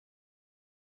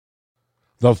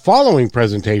The following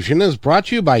presentation is brought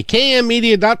to you by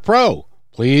kmmedia.pro.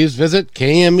 Please visit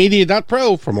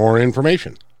kmmedia.pro for more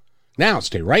information. Now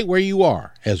stay right where you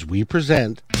are as we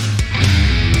present.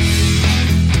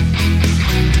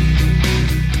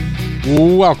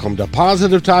 Welcome to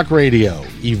Positive Talk Radio,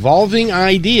 evolving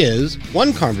ideas,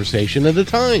 one conversation at a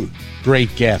time.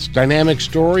 Great guests, dynamic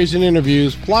stories and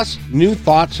interviews, plus new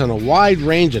thoughts on a wide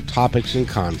range of topics and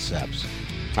concepts.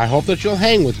 I hope that you'll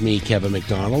hang with me, Kevin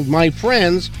McDonald, my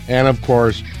friends, and of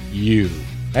course, you.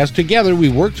 As together we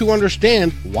work to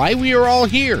understand why we are all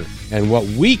here and what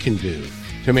we can do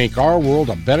to make our world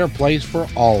a better place for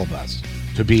all of us.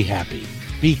 To be happy,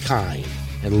 be kind,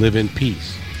 and live in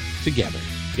peace together.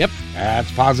 Yep, that's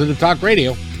Positive Talk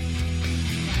Radio.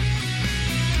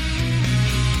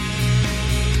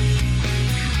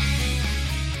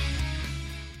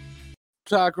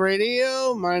 Talk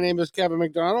Radio. My name is Kevin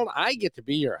McDonald. I get to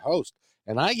be your host,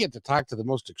 and I get to talk to the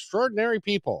most extraordinary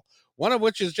people, one of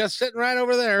which is just sitting right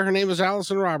over there. Her name is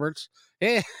Allison Roberts.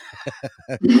 Hey.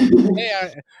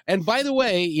 And by the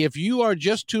way, if you are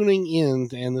just tuning in,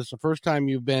 and this is the first time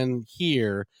you've been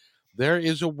here, there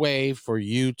is a way for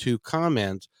you to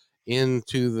comment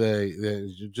into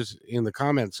the just in the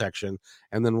comment section,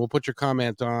 and then we'll put your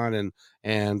comment on,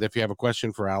 and if you have a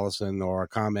question for Allison or a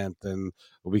comment, then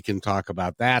we can talk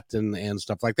about that and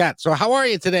stuff like that. So how are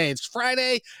you today? It's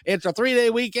Friday, it's a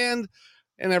 3-day weekend,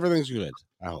 and everything's good,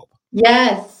 I hope.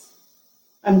 Yes,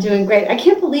 I'm doing great. I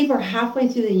can't believe we're halfway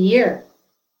through the year.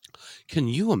 Can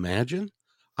you imagine?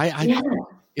 Yeah.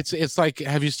 It's like,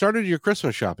 have you started your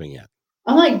Christmas shopping yet?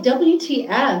 I'm like,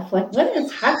 WTF? Like, what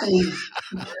is happening?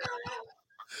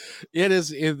 It is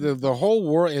the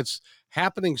whole world. It's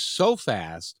happening so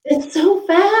fast. It's so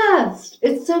fast.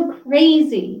 It's so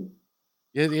crazy.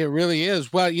 It really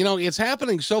is. Well, you know, it's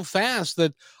happening so fast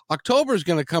that October is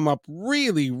going to come up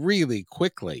really, really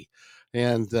quickly.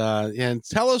 And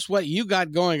tell us what you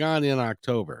got going on in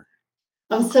October.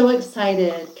 I'm so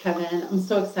excited, Kevin. I'm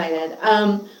so excited.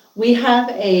 We have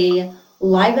a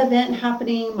live event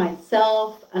happening.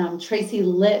 Myself, Tracy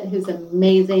Litt, who's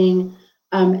amazing,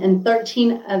 and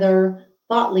 13 other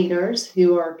thought leaders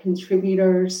who are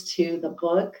contributors to the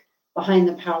book Behind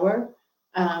the Power.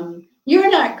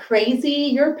 You're not crazy,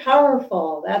 you're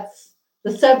powerful. That's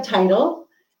the subtitle.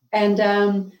 And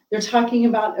they're talking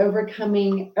about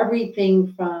overcoming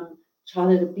everything from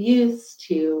childhood abuse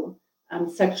to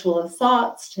sexual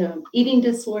assaults to eating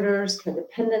disorders,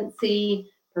 codependency,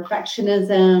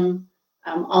 perfectionism,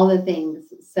 all the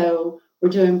things. So we're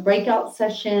doing breakout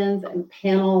sessions and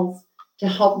panels to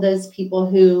help those people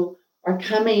who are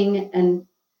coming and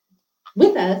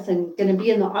with us and going to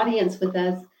be in the audience with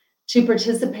us to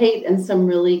participate in some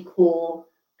really cool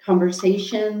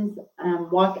conversations,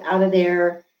 walk out of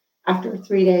there after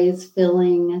 3 days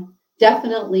feeling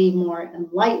definitely more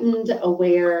enlightened,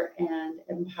 aware, and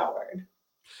empowered.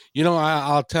 You know,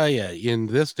 I'll tell you, in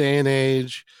this day and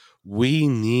age,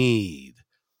 we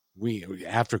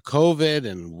after COVID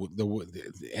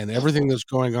and everything that's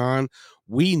going on,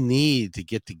 we need to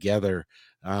get together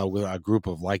with a group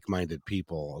of like-minded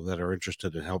people that are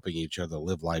interested in helping each other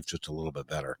live life just a little bit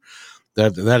better.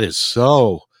 That is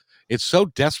it's so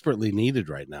desperately needed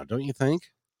right now, don't you think?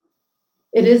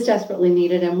 It is desperately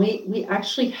needed, and we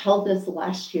actually held this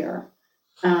last year.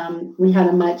 We had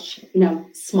a much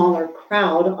smaller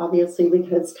crowd, obviously,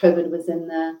 because COVID was in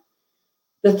the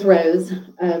throes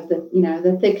of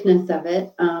the thickness of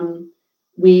it.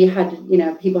 We had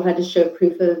people had to show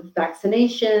proof of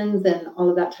vaccinations and all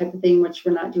of that type of thing, which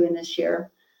we're not doing this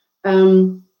year.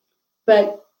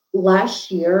 But last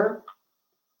year,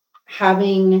 I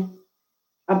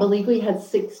believe we had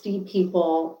 60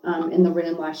 people in the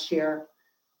room last year.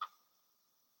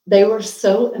 They were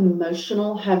so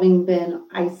emotional, having been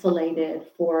isolated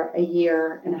for a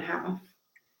year and a half.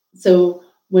 So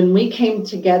when we came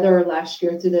together last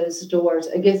year through those doors,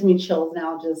 it gives me chills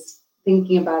now just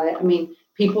thinking about it. I mean,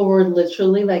 people were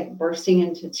literally like bursting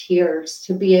into tears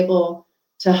to be able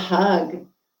to hug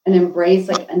and embrace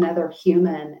like another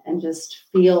human and just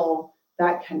feel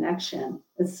that connection.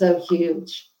 It's so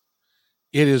huge.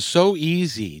 It is so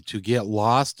easy to get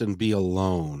lost and be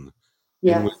alone.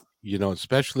 Yes. And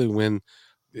especially when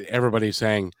everybody's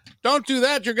saying, don't do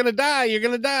that, you're gonna die,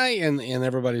 and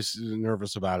everybody's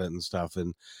nervous about it and stuff,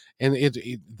 and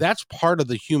that's part of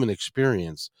the human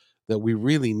experience, that we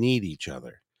really need each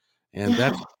other, and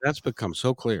that's become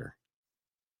so clear.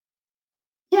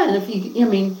 Yeah, and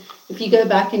if you go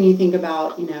back and you think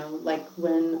about like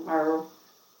when our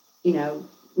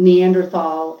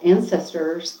Neanderthal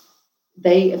ancestors,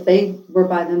 if they were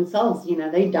by themselves,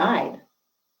 they died.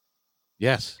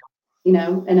 Yes.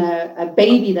 and a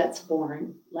baby that's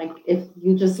born. Like if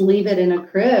you just leave it in a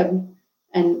crib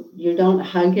and you don't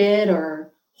hug it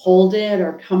or hold it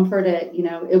or comfort it,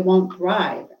 it won't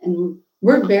thrive. And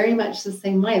we're very much the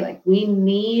same way. Like we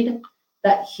need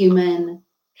that human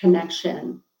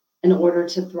connection in order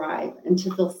to thrive and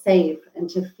to feel safe and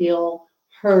to feel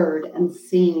heard and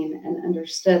seen and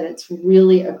understood. It's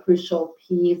really a crucial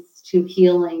piece to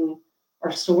healing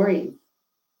our stories.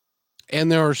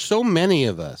 And there are so many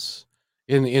of us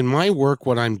in my work,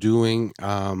 what I'm doing,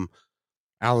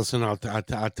 Allison, I'll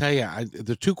tell you,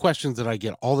 the two questions that I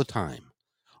get all the time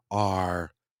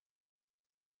are,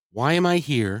 why am I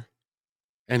here?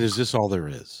 And is this all there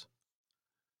is?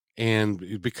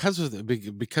 And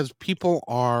because people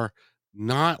are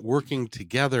not working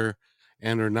together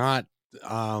and are not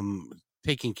um,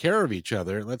 taking care of each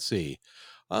other. Let's see.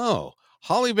 Oh,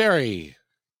 Holly Berry.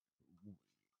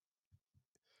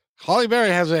 Holly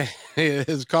Berry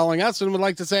is calling us and would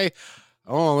like to say,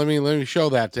 "Oh, let me show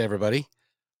that to everybody.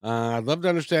 I'd love to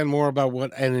understand more about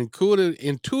what an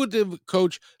intuitive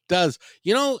coach does."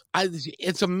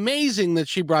 It's amazing that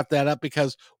she brought that up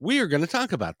because we are going to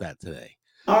talk about that today.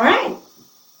 All right.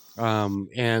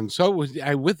 And so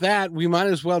with that, we might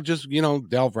as well just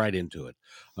delve right into it,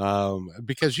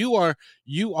 because you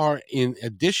are in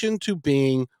addition to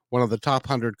being one of the top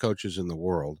 100 coaches in the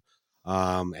world,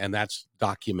 and that's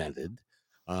documented.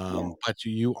 But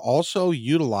you also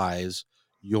utilize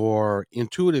your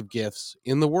intuitive gifts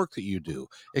in the work that you do.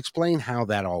 Explain how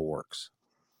that all works.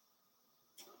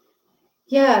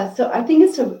 Yeah, so I think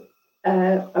it's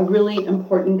a really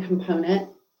important component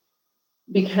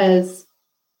because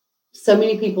so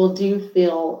many people do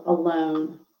feel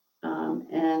alone,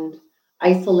 and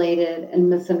isolated and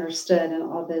misunderstood and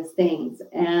all those things.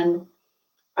 And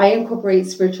I incorporate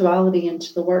spirituality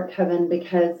into the work, Kevin,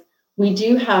 because we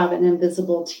do have an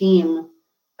invisible team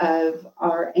of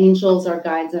our angels, our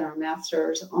guides, and our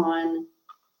masters on,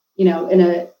 in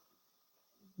a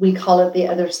we call it the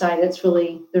other side. There's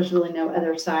really no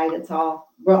other side.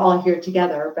 We're all here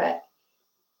together, but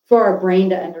for our brain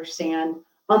to understand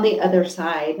on the other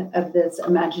side of this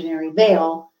imaginary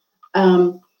veil,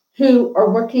 who are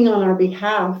working on our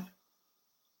behalf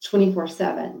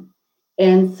 24/7.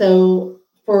 And so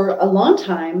for a long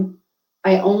time,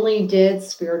 I only did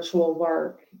spiritual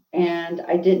work and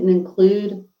I didn't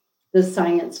include the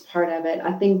science part of it.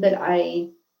 I think that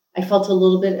I felt a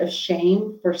little bit of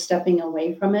shame for stepping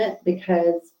away from it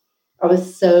because I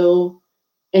was so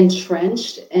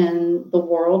entrenched in the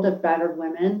world of battered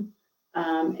women,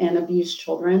 and abused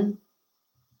children.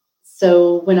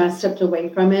 So when I stepped away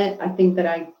from it, I think that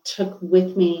I took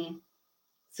with me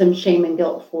some shame and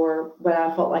guilt for what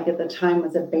I felt like at the time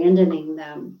was abandoning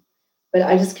them. But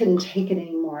I just couldn't take it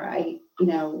anymore.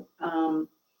 You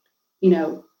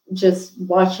know, just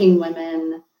watching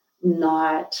women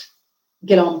not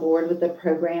get on board with the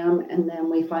program, and then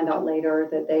we find out later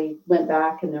that they went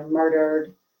back and they're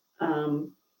murdered.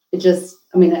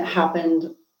 It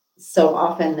happened so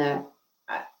often that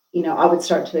I would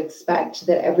start to expect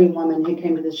that every woman who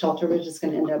came to the shelter was just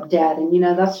going to end up dead, and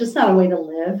that's just not a way to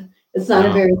live. It's not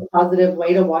a very positive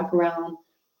way to walk around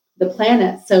the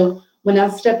planet. So when I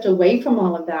stepped away from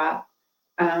all of that,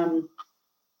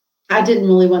 I didn't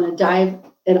really want to dive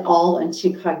at all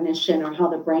into cognition or how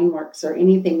the brain works or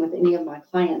anything with any of my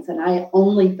clients. And I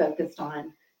only focused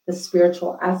on the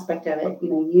spiritual aspect of it,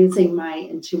 using my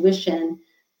intuition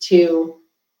to,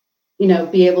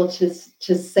 be able to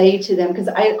say to them, because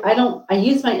I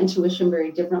use my intuition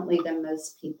very differently than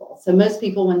most people. So most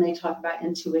people, when they talk about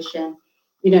intuition,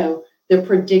 they're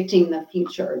predicting the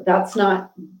future. That's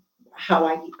not how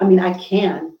I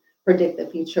can predict the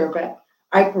future, but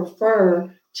I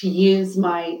prefer to use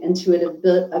my intuitive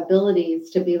abilities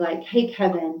to be like, hey,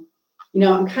 Kevin,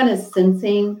 I'm kind of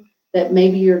sensing that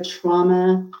maybe your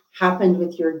trauma happened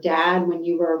with your dad when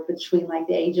you were between like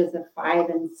the ages of 5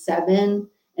 and 7.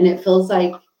 And it feels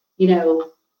like,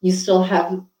 you still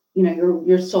have,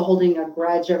 you're still holding a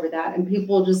grudge over that. And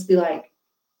people will just be like,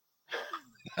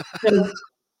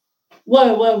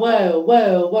 whoa, whoa, whoa,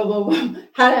 whoa, whoa, whoa, whoa.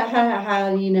 How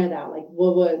do you know that? Like,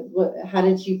 what, how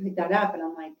did you pick that up? And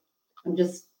I'm like,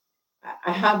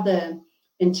 I have the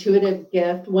intuitive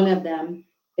gift. One of them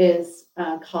is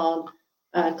called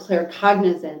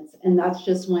claircognizance. And that's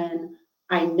just when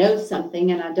I know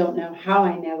something and I don't know how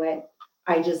I know it.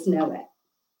 I just know it.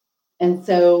 And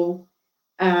so,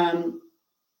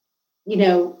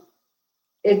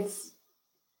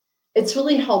 it's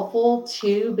really helpful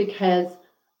too, because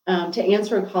to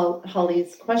answer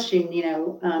Holly's question,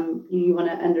 you want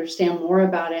to understand more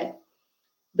about it.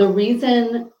 The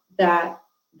reason that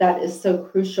is so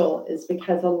crucial is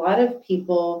because a lot of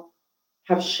people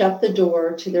have shut the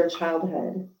door to their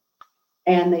childhood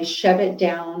and they shut it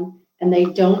down and they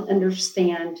don't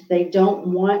understand, they don't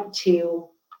want to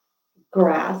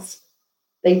grasp,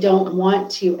 they don't want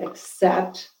to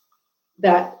accept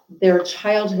that their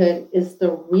childhood is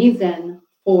the reason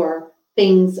for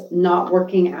things not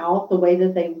working out the way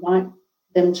that they want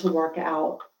them to work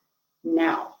out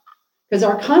now. Because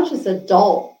our conscious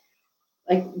adult,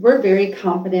 like we're very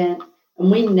confident and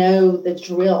we know the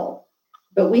drill,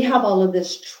 but we have all of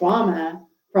this trauma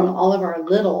from all of our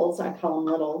littles. I call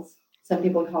them littles. Some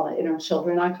people call it inner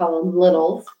children. I call them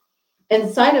littles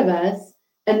inside of us.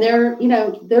 And they're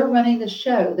running the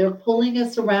show. They're pulling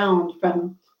us around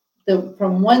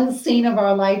from one scene of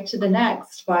our life to the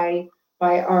next by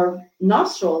our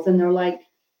nostrils. And they're like,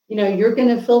 you're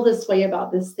going to feel this way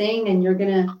about this thing, and you're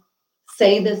going to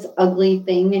say this ugly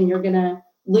thing, and you're going to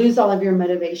lose all of your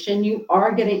motivation. You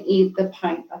are going to eat the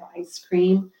pint of ice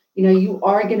cream. You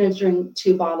are going to drink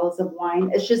 2 bottles of wine.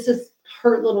 It's just this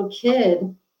hurt little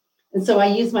kid. And so I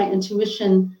use my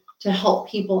intuition to help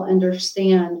people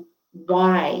understand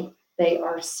why they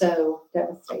are so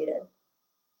devastated.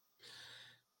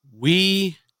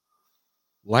 We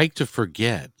like to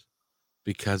forget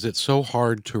because it's so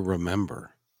hard to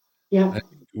remember. Yeah.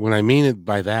 What I mean it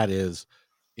by that is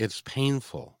it's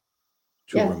painful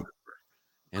to remember.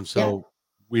 And so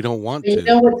we don't want to. You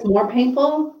know what's more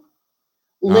painful?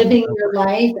 Living your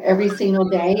life every single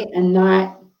day and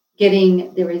not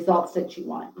getting the results that you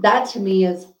want. That to me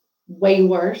is way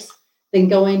worse than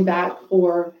going back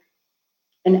for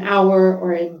an hour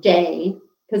or a day,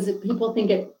 because people think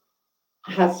it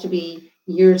has to be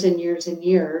years and years and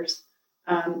years.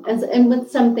 And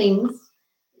with some things,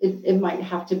 it might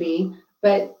have to be.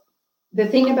 But the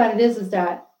thing about it is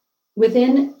that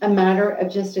within a matter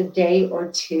of just a day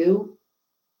or two,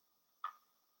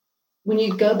 when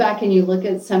you go back and you look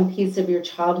at some piece of your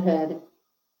childhood,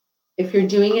 if you're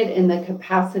doing it in the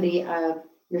capacity of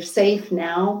you're safe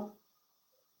now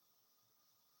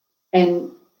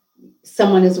and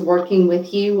someone is working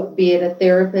with you, be it a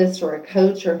therapist or a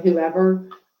coach or whoever,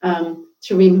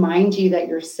 to remind you that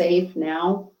you're safe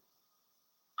now,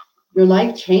 your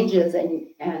life changes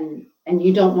and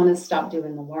you don't want to stop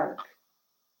doing the work.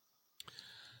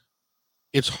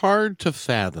 It's hard to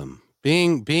fathom.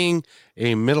 Being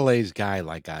a middle-aged guy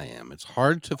like I am, it's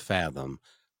hard to fathom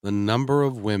the number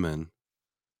of women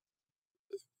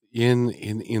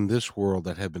in this world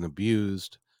that have been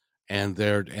abused, and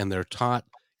they're taught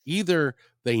either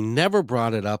they never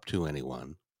brought it up to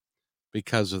anyone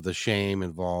because of the shame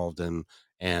involved and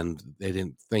they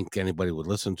didn't think anybody would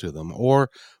listen to them, or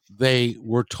they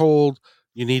were told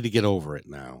you need to get over it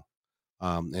now.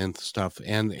 And stuff.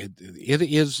 And it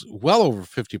is well over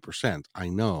 50%, I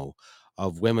know,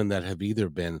 of women that have either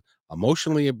been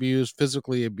emotionally abused,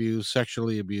 physically abused,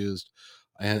 sexually abused.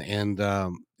 And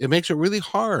it makes it really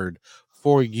hard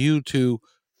for you to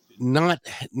not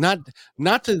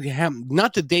to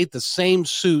date the same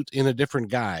suit in a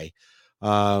different guy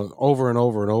over and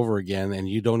over and over again, and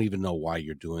you don't even know why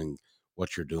you're doing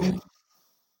what you're doing.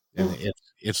 And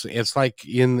it's like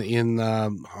in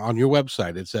on your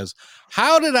website it says,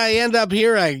 how did I end up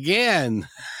here again?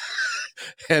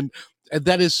 and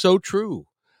that is so true,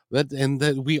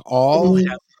 that we all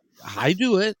have. I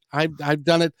do it. I've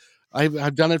done it.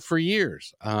 I've done it for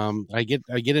years. I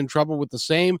get in trouble with the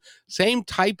same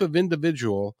type of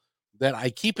individual that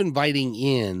I keep inviting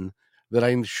in, that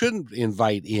I shouldn't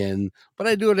invite in, but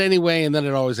I do it anyway, and then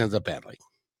it always ends up badly.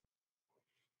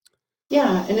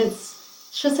 Yeah, and it's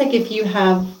just like if you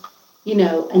have,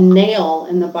 a nail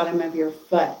in the bottom of your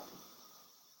foot.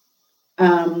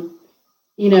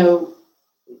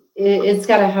 It's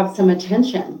got to have some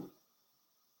attention.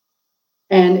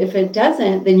 And if it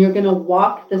doesn't, then you're going to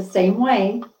walk the same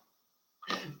way.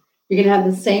 You're going to have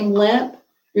the same limp.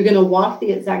 You're going to walk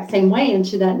the exact same way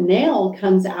until that nail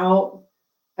comes out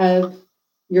of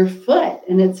your foot.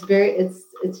 And it's the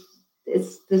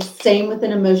same with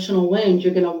an emotional wound.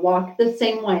 You're going to walk the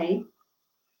same way.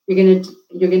 You're going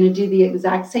to do the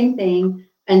exact same thing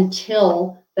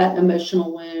until that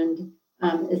emotional wound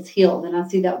is healed. And I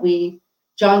see that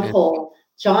John Cole.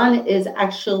 John is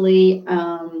actually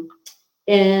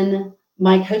in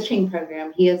my coaching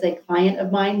program. He is a client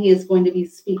of mine. He is going to be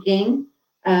speaking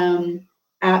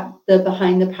at the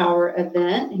Behind the Power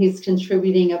event. He's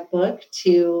contributing a book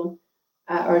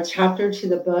or a chapter to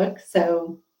the book.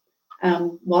 So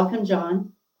welcome,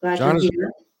 John. Glad John, you're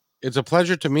here. It's a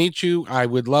pleasure to meet you.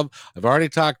 I've already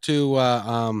talked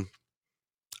to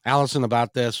Allison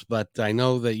about this, but I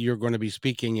know that you're going to be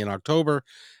speaking in October,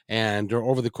 and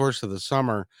over the course of the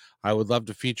summer, I would love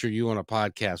to feature you on a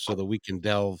podcast so that we can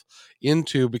delve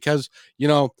into, because,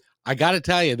 I got to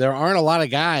tell you, there aren't a lot of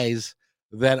guys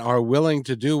that are willing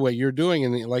to do what you're doing.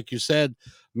 And like you said,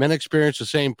 men experience the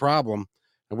same problem,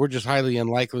 and we're just highly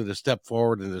unlikely to step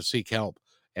forward and to seek help.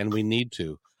 And we need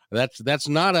to. That's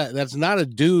not a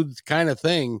dude kind of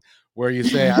thing where you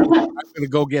say, I'm going to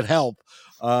go get help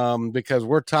because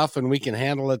we're tough and we can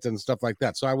handle it and stuff like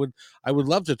that. So I would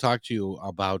love to talk to you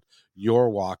about your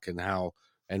walk and how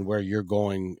and where you're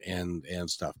going and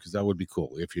stuff, because that would be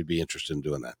cool if you'd be interested in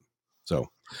doing that. So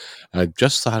I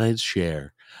just thought I'd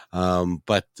share.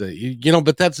 But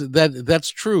but that's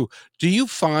true. Do you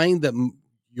find that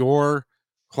your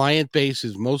client base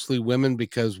is mostly women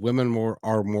because women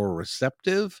are more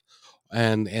receptive,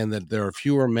 and that there are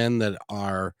fewer men that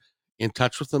are in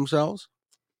touch with themselves?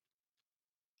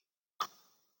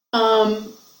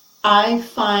 I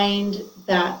find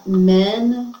that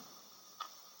men,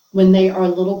 when they are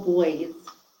little boys,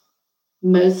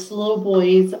 most little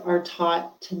boys are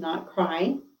taught to not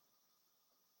cry,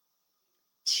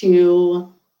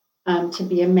 to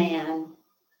be a man,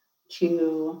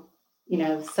 to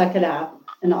suck it up,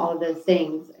 and all of those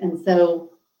things. And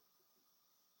so,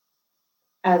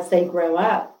 as they grow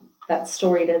up, that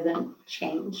story doesn't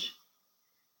change.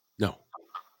 No,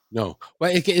 no.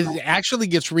 Well, it actually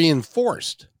gets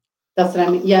reinforced. That's what I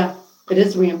mean. Yeah, it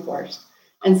is reinforced.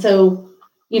 And so,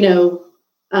 you know,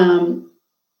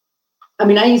 I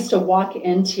mean, I used to walk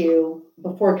into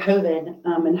before COVID,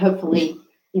 and hopefully,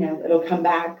 it'll come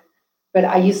back. But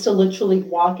I used to literally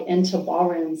walk into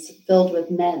ballrooms filled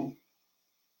with men,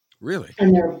 Really?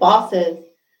 and their bosses,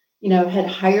 had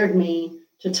hired me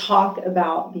to talk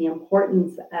about the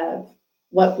importance of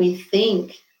what we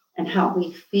think and how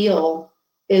we feel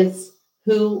is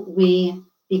who we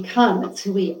become. It's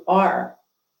who we are,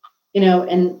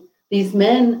 and these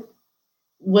men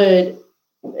would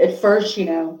at first,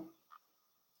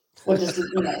 what does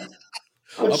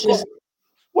what's this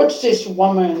what's this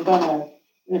woman gonna,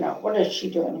 what is she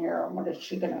doing here? And what is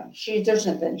she gonna there's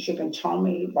nothing she can tell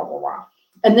me, blah blah blah.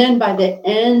 And then by the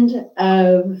end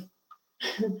of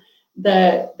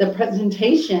the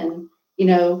presentation,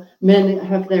 men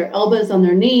have their elbows on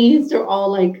their knees, they're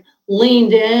all like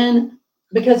leaned in,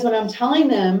 because what I'm telling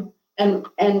them, and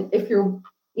if you're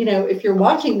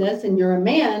watching this and you're a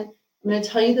man, I'm going to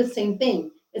tell you the same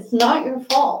thing. It's not your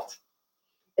fault.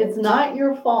 It's not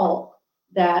your fault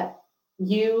that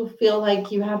you feel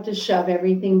like you have to shove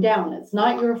everything down. It's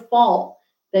not your fault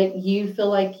that you feel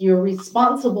like you're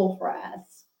responsible for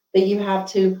us, that you have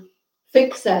to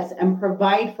fix us and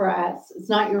provide for us. It's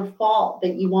not your fault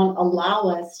that you won't allow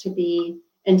us to be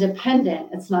independent.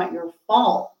 It's not your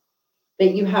fault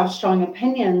that you have strong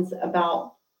opinions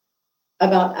about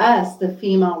us, the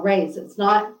female race. It's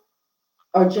not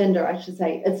our gender, I should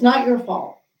say. It's not your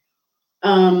fault.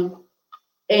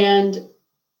 And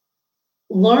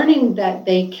learning that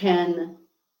they can,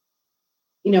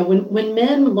 when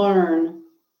men learn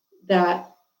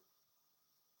that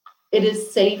it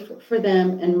is safe for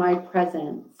them in my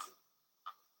presence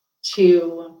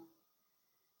to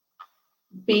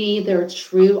be their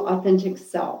true, authentic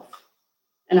self,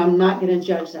 and I'm not going to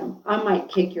judge them. I might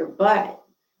kick your butt,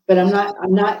 but I'm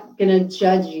not going to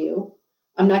judge you.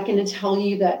 I'm not going to tell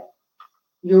you that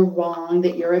you're wrong,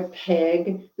 that you're a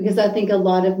pig, because I think a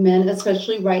lot of men,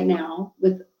 especially right now,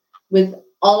 with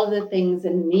all of the things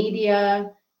in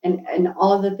media and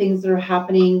all of the things that are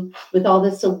happening, with all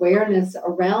this awareness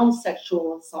around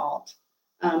sexual assault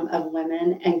of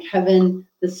women. And Kevin,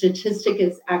 the statistic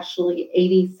is actually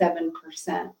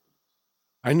 87%.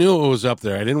 I knew it was up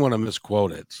there. I didn't want to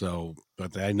misquote it,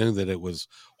 but I knew that it was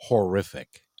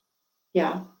horrific.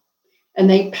 Yeah, and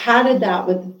they padded that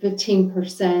with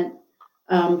 15%.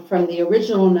 From the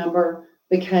original number,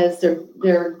 because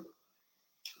they're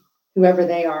whoever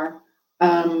they are,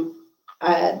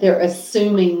 they're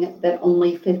assuming that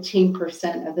only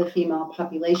 15% of the female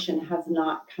population has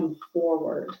not come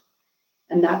forward,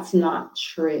 and that's not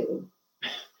true.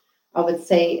 I would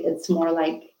say it's more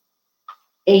like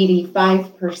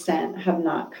 85% have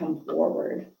not come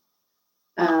forward.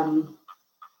 I'm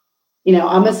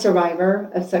a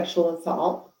survivor of sexual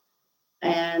assault,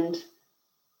 and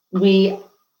we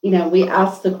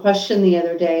asked the question the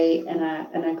other day in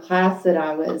a class that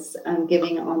I was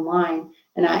giving online,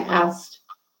 and I asked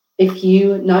if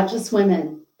you, not just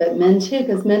women, but men too,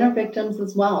 because men are victims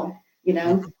as well,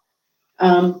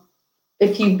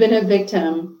 if you've been a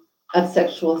victim of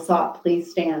sexual assault,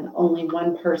 please stand. Only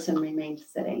one person remained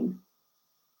sitting.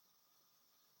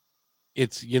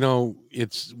 It's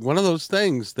it's one of those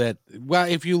things that, well,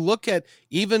 if you look at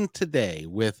even today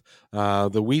with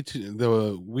the We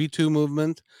Too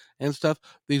movement and stuff,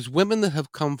 these women that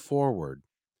have come forward,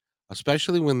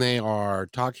 especially when they are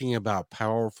talking about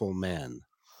powerful men,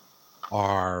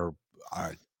 are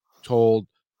told,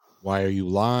 "Why are you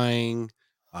lying?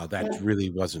 That Yeah. really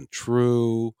wasn't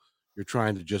true.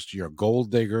 You're a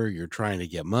gold digger. You're trying to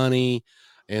get money,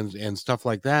 and stuff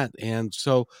like that." And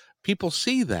so people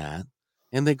see that,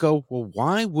 and they go, "Well,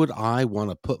 why would I want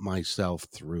to put myself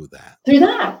through that?" Through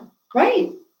that,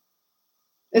 right?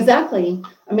 Exactly.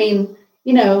 I mean,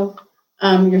 you know,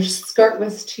 your skirt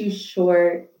was too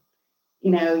short.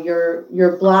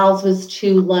 Your blouse was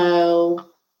too low.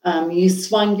 You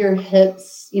swung your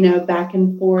hips, back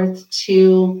and forth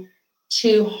too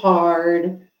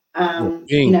hard. You're Um, you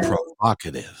being know,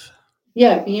 provocative.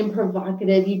 yeah, being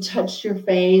provocative. You touched your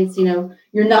face. You're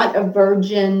not a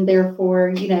virgin, therefore,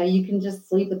 you can just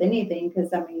sleep with anything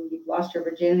because I mean you've lost your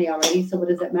virginity already. So what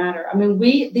does it matter? I mean,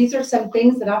 these are some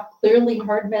things that I've clearly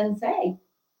heard men say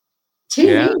to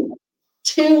Yeah, me,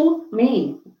 to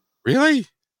me. really?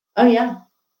 Oh yeah,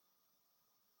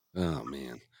 Oh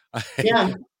man. yeah,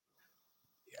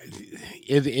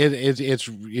 It's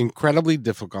incredibly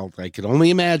difficult. I can only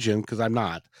imagine because I'm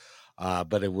not,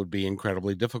 but it would be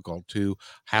incredibly difficult to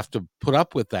have to put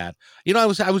up with that. I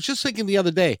was just thinking the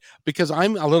other day because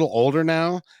I'm a little older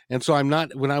now, and so I'm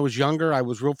not. When I was younger, I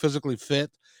was real physically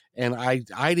fit, and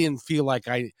I didn't feel like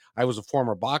I was a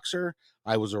former boxer.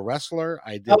 I was a wrestler.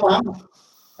 oh wow,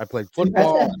 I played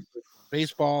football, impressive. I played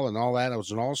baseball, and all that. I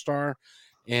was an all star,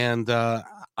 and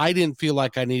I didn't feel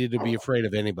like I needed to be afraid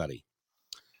of anybody.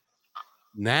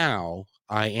 Now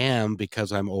I am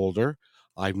because I'm older.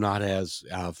 I'm not as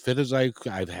fit as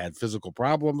I've had physical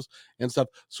problems and stuff.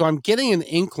 So I'm getting an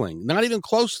inkling, not even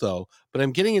close though, but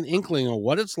I'm getting an inkling of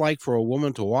what it's like for a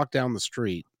woman to walk down the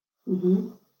street. Hmm.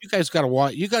 You guys got to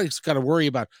watch. You guys got to worry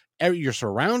about your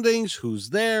surroundings. Who's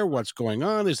there? What's going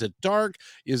on? Is it dark?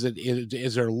 Is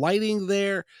there lighting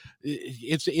there?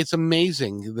 It's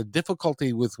amazing the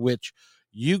difficulty with which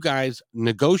you guys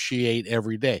negotiate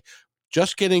every day.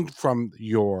 Just getting from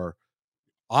your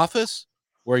office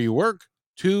where you work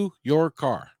to your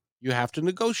car. You have to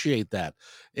negotiate that.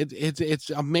 It's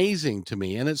amazing to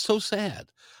me, and it's so sad.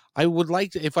 I would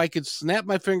like to, if I could snap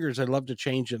my fingers, I'd love to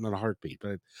change it in a heartbeat.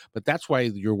 But that's why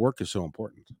your work is so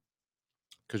important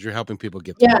because you're helping people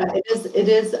get through Yeah, it. it is. It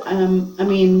is. I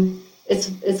mean,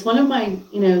 it's one of my,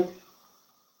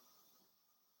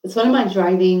 it's one of my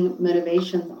driving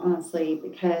motivations, honestly,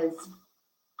 because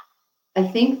I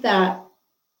think that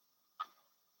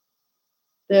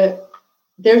the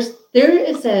there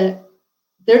is a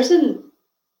there's an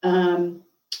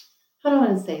how do I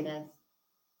want to say this?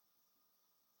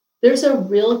 There's a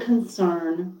real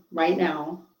concern right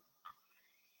now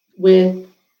with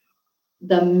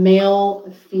the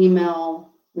male female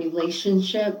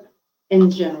relationship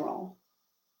in general.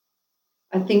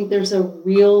 I think there's a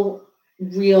real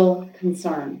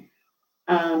concern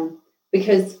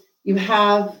because you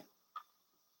have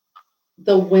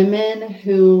the women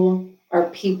who are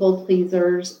people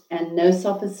pleasers and no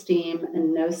self esteem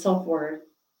and no self worth,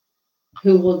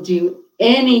 who will do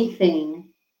anything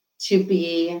to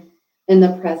be in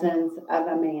the presence of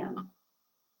a man.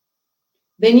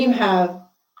 Then you have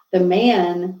the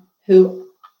man who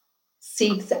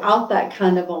seeks out that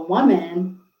kind of a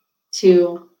woman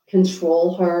to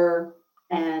control her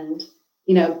and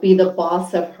be the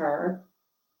boss of her.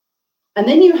 And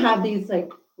then you have these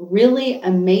like really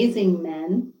amazing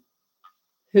men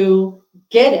who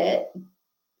get it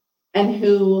and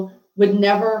who would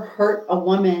never hurt a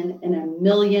woman in a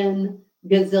million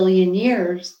gazillion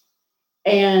years.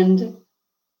 And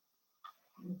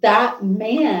that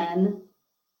man,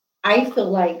 I feel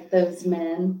like those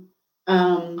men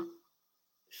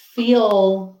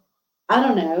feel, I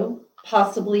don't know,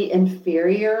 possibly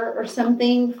inferior or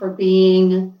something for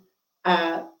being,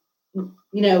 uh,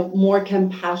 more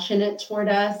compassionate toward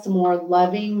us, more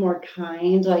loving, more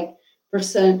kind. Like for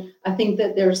some, I think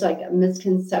that there's like a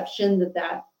misconception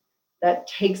that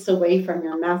takes away from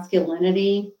your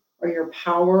masculinity or your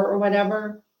power or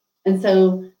whatever. And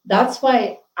so that's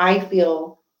why I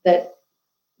feel that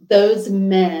those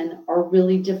men are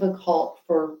really difficult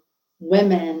for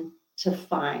women to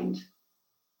find.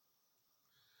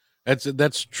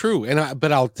 That's true,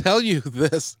 but I'll tell you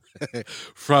this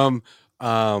from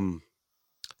um,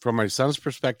 from my son's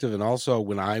perspective, and also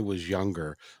when I was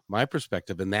younger, my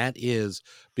perspective, and that is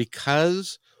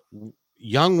because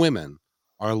young women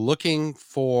are looking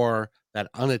for that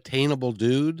unattainable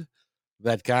dude,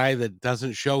 that guy that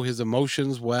doesn't show his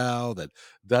emotions well, that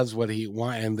does what he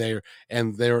wants,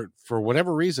 and they're for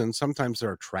whatever reason, sometimes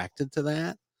they're attracted to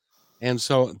that, and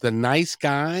so the nice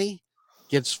guy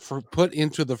gets put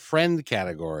into the friend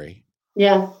category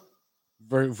Yeah.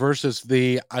 versus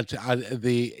the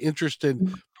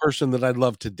interested person that I'd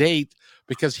love to date,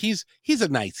 because he's a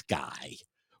nice guy,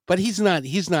 but he's not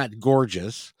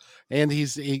gorgeous, and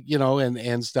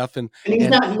and stuff, And he's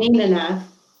and not mean enough.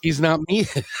 he's not mean.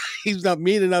 He's not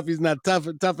mean enough. He's not tough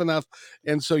enough.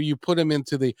 And so you put him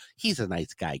into the he's a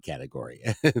nice guy category.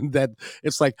 And that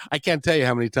it's like, I can't tell you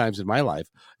how many times in my life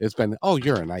it's been, oh,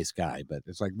 you're a nice guy. But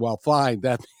it's like, well, fine.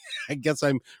 That I guess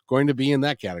I'm going to be in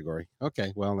that category.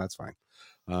 Okay, well, that's fine.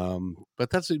 But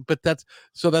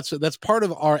that's part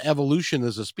of our evolution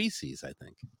as a species, I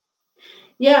think.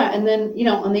 Yeah, and then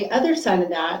on the other side of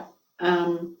that,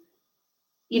 um,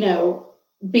 you know,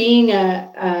 being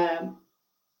an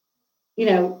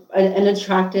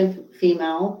attractive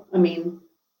female. I mean,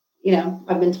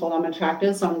 I've been told I'm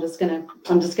attractive, so I'm just gonna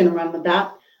run with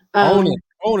that. Um,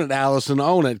 Own it, Allison.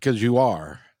 Own it, because you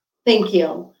are. Thank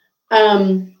you.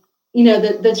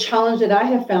 The challenge that I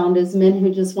have found is men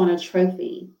who just want a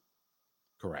trophy.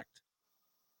 Correct.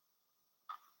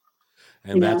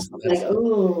 And Like,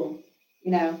 oh,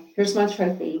 here's my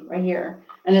trophy right here,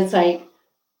 and it's like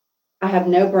I have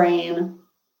no brain,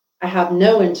 I have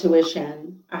no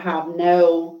intuition, I have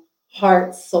no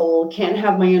heart, soul, can't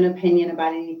have my own opinion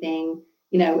about anything,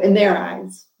 in their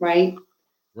eyes, right?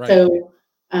 right. So,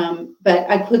 but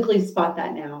I quickly spot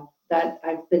that now. That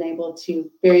I've been able to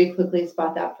very quickly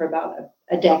spot that for about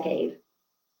a decade.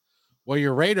 Well,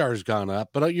 your radar's gone up,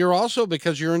 but you're also,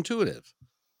 because you're intuitive,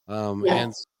 and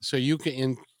Yes, so you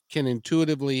can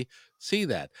intuitively see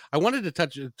that. I wanted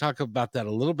to talk about that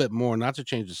a little bit more, not to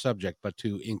change the subject, but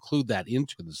to include that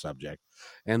into the subject,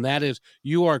 and that is,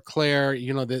 you are Claire.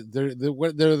 They're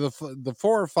the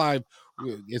four or five.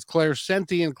 Is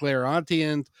clairsentient,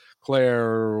 clairaudient,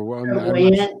 Claire? I'm not.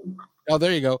 clairvoyant. Oh,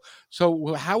 there you go.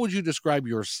 So, how would you describe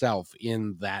yourself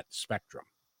in that spectrum?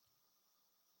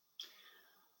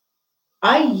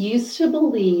 I used to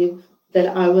believe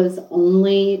that I was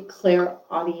only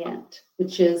clairaudient,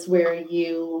 which is where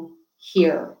you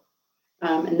hear.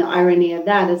 And the irony of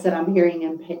that is that I'm hearing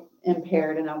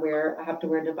impaired, and I have to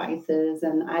wear devices,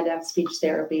 and I'd have speech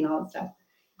therapy and all that stuff.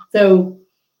 So,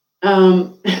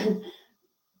 um,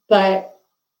 but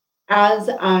as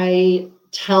I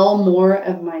tell more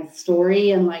of my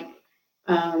story, and like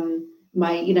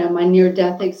my near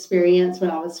death experience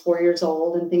when I was 4 years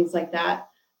old and things like that,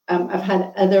 I've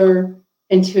had other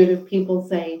intuitive people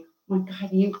say, "Oh my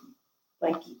God,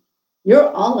 like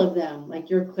you're all of them. Like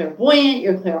you're clairvoyant,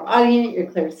 you're clairaudient, you're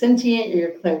clairsentient,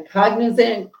 you're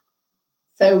claircognizant."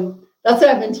 So that's what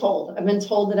I've been told. I've been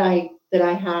told that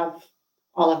I have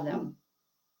all of them.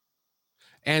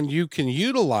 And you can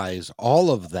utilize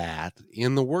all of that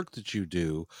in the work that you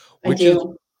do, I which is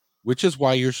do. which is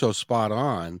why you're so spot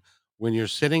on when you're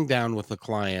sitting down with a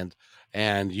client,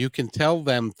 and you can tell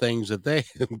them things that they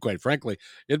quite frankly,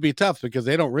 it'd be tough because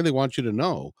they don't really want you to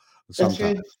know That's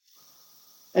sometimes. true.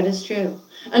 That is true.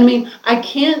 I mean, I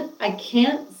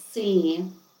can't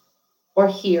see or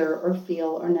hear or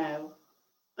feel or know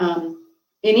um,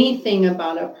 anything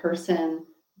about a person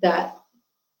that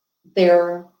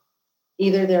their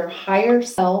either their higher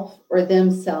self or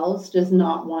themselves does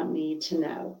not want me to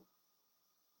know.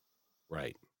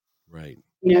 Right. Right.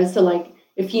 So like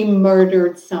if you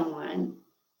murdered someone,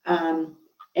 um,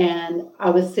 and I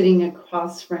was sitting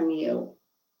across from you,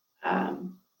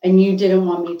 and you didn't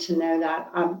want me to know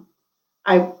that,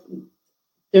 I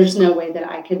there's no way that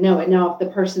I could know it. Now, if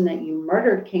the person that you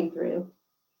murdered came through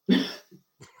and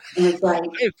was like,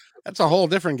 Hey, that's a whole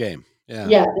different game. Yeah.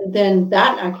 yeah, then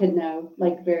that I could know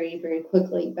like very, very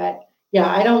quickly. But yeah,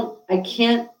 I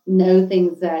can't know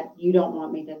things that you don't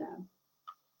want me to know.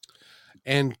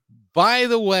 And by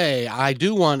the way, I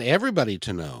do want everybody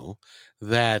to know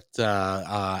that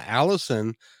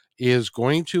Allison is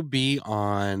going to be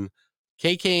on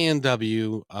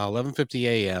KKNW 11:50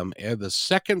 a.m. The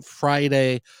second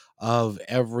Friday of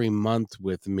every month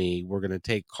with me. We're going to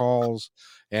take calls,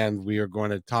 and we are going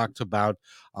to talk about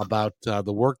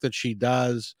the work that she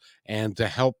does and to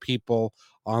help people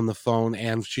on the phone.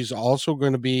 And she's also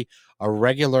going to be a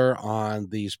regular on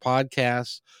these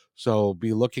podcasts, so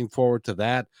be looking forward to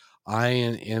that.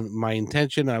 And my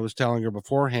intention, I was telling her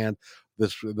beforehand,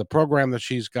 the program that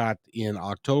she's got in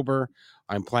October,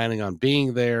 I'm planning on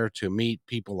being there to meet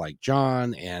people like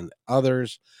John and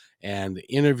others and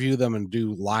interview them and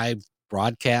do live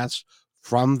broadcasts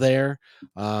from there,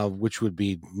 which would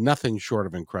be nothing short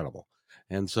of incredible.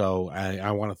 And so I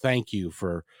want to thank you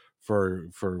for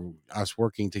us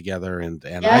working together, and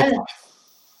Yes,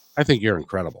 I think you're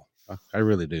incredible. I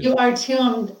really do. you are too.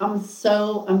 I'm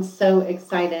so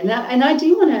excited, and I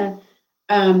do want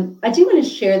to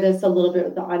share this a little bit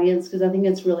with the audience because I think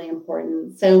it's really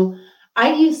important. So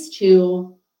I used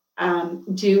to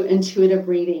do intuitive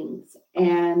readings,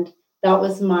 and that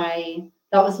was my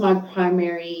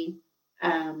primary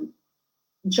um,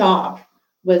 job.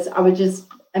 Was I would just,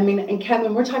 I mean, and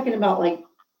Kevin, we're talking about like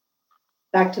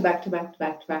back to back to back to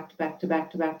back to back to back to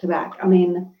back to back to back. I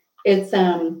mean, it's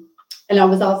and I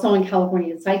was also on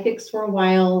California Psychics for a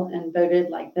while and voted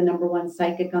like the number one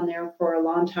psychic on there for a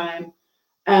long time.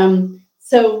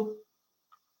 So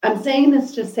I'm saying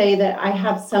this to say that I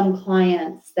have some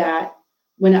clients that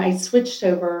when I switched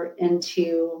over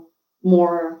into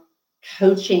more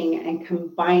coaching and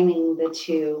combining the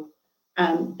two,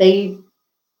 they,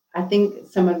 I think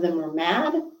some of them were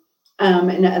mad,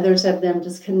 and others of them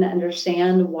just couldn't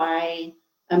understand why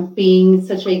being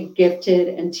such a gifted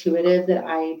intuitive that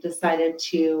I decided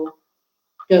to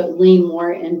go lean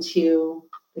more into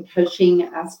the coaching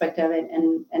aspect of it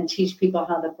and teach people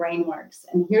how the brain works.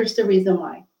 And here's the reason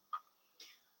why.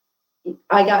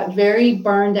 I got very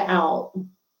burned out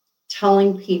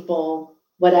telling people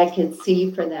what I could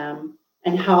see for them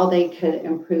and how they could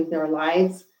improve their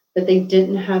lives, but they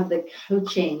didn't have the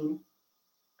coaching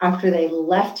after they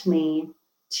left me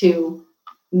to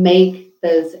make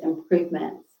those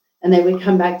improvements. And they would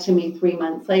come back to me 3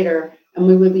 months later and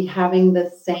we would be having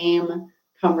the same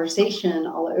conversation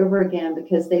all over again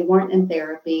because they weren't in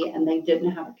therapy and they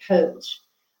didn't have a coach.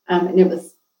 And it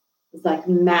was like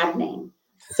maddening.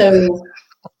 So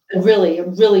it really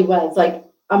was like,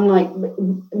 I'm like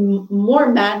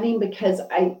more maddening because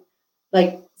I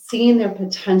like seeing their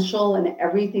potential and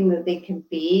everything that they can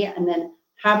be, and then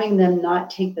having them not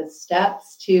take the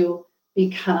steps to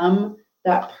become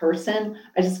that person.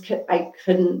 I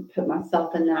couldn't put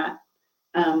myself in that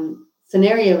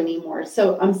scenario anymore.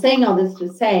 So I'm saying all this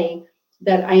to say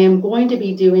that I am going to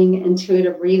be doing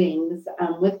intuitive readings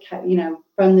with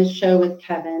from the show with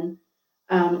Kevin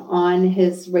on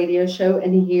his radio show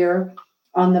and here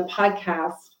on the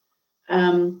podcast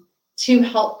to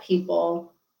help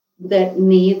people that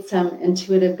need some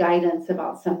intuitive guidance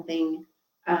about something.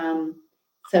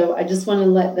 So I just want to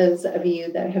let those of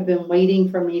you that have been waiting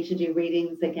for me to do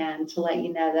readings again to let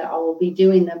you know that I will be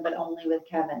doing them, but only with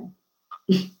Kevin.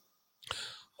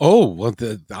 Oh, well,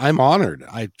 I'm honored.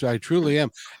 I truly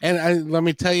am. And let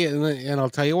me tell you, and I'll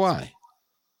tell you why.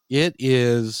 It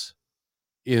is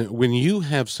when you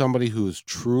have somebody who is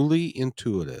truly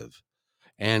intuitive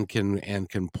and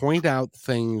can point out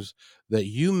things that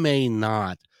you may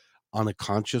not on a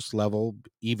conscious level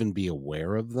even be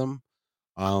aware of them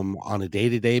on a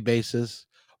day-to-day basis,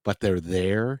 but they're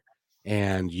there,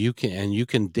 and you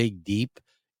can dig deep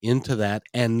into that,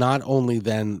 and not only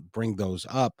then bring those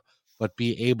up, but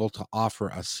be able to offer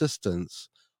assistance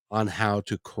on how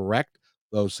to correct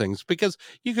those things. Because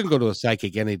you can go to a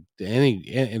psychic any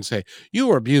and say, "You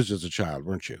were abused as a child,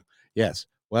 weren't you?" Yes.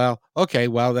 Well, okay.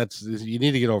 Well, that's you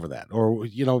need to get over that, or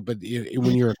But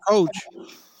when you're a coach,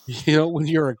 when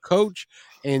you're a coach,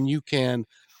 and you can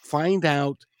find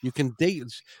out, you can dig,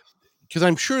 because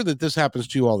I'm sure that this happens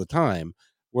to you all the time,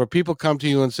 where people come to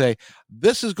you and say,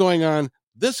 this is going on,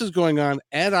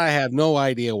 and I have no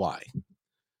idea why.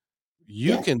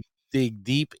 You Yes. can dig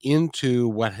deep into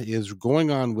what is going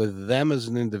on with them as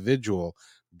an individual,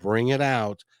 bring it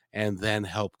out, and then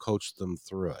help coach them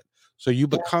through it. So you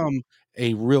become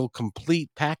a real complete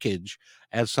package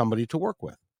as somebody to work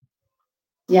with.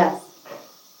 Yes.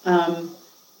 Um,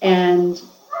 and,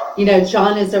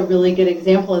 John is a really good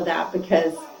example of that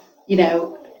because, you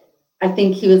know, I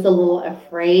think he was a little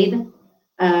afraid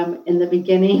in the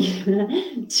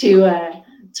beginning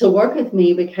to work with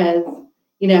me because,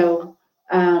 you know,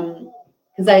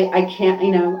 because I can't,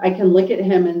 I can look at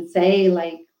him and say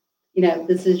like,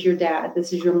 this is your dad,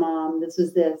 this is your mom, this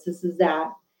is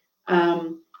that.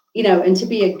 Um, and to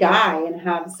be a guy and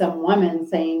have some woman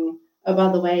saying, oh,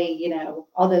 by the way,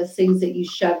 all those things that you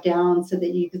shoved down so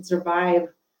that you could survive,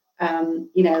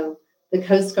 the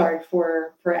Coast Guard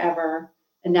for forever,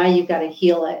 and now you've got to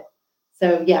heal it.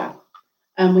 So yeah,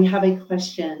 we have a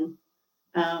question.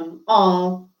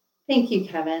 Thank you,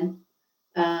 Kevin,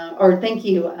 or thank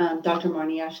you, Dr.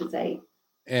 Marnie, I should say.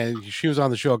 And she was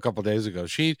on the show a couple days ago.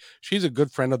 She's a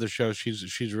good friend of the show.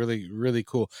 She's really really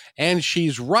cool, and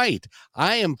she's right.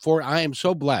 I am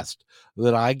so blessed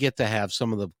that I get to have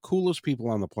some of the coolest people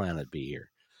on the planet be here.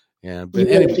 And but You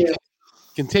really anyway, do.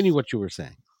 continue what you were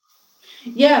saying.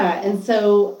 Yeah, and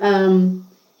so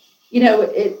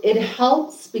it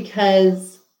helps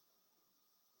because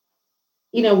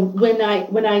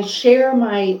when I share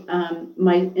my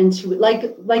into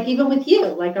like even with you,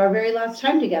 like our very last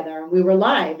time together, we were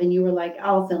live and you were like,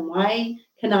 Allison, why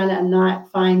can I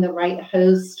not find the right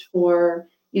host for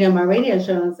my radio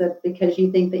show? And I said, because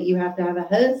you think that you have to have a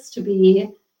host to be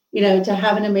to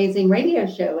have an amazing radio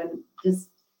show, and just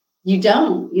you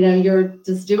don't, you're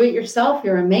just do it yourself.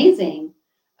 You're amazing.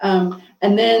 And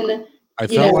then, I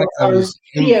felt like I our was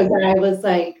studio guy was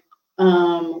like,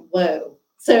 whoa.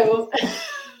 So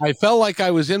I felt like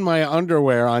I was in my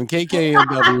underwear on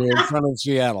KKNW in front of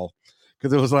Seattle,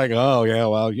 because it was like, oh yeah,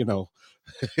 well,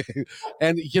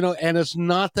 and and it's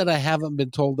not that I haven't been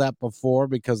told that before,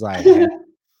 because I have.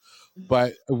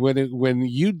 But when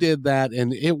you did that,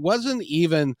 and it wasn't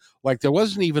even like, there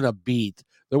wasn't even a beat,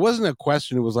 there wasn't a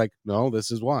question. It was like, no, this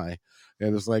is why,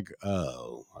 and it's like,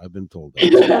 oh, I've been told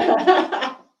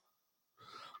that.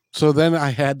 So then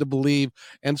I had to believe,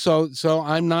 and so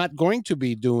I'm not going to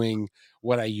be doing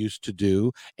what I used to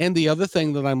do. And the other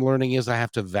thing that I'm learning is I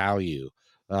have to value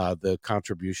the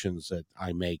contributions that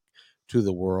I make to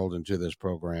the world and to this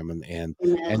program, and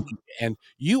Amen. and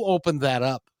you opened that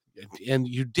up, and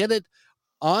you did it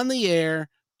on the air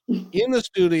in the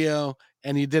studio,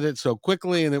 and you did it so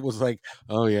quickly, and it was like,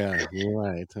 oh yeah, you're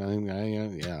right,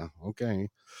 yeah, okay,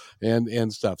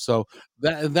 and stuff. So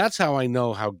that's how I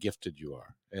know how gifted you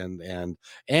are. And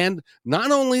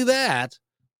not only that,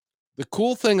 the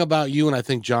cool thing about you, and I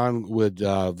think John would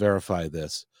verify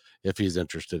this if he's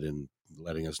interested in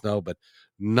letting us know, but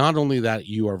not only that,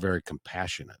 you are very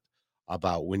compassionate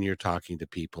about when you're talking to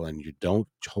people, and you don't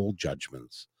hold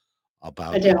judgments I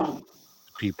about don't.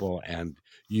 people, and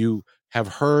you have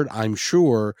heard, I'm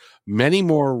sure, many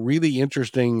more really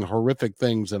interesting, horrific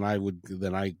things than I would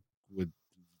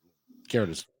care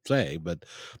to say, but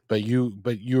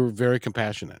you're very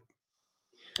compassionate.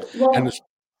 And Well, it's,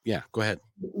 yeah, go ahead.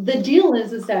 the deal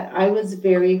is that I was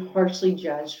very harshly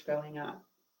judged growing up.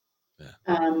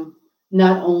 Yeah.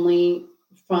 Not only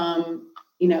from,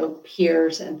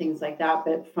 peers and things like that,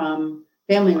 but from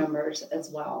family members as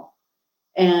well.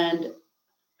 And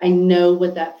I know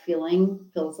what that feeling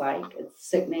feels like. It's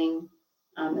sickening.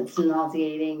 It's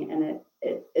nauseating, and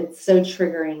it's so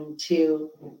triggering to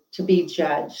be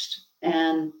judged.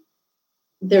 And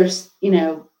there's,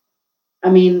 I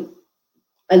mean,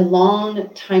 a long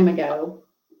time ago,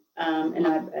 and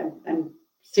I'm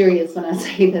serious when I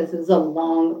say this is a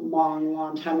long, long,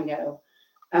 long time ago.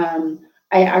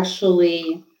 I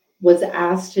actually was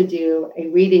asked to do a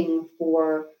reading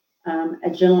for a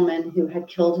gentleman who had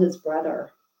killed his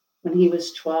brother when he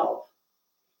was 12.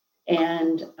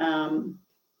 And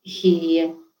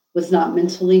he was not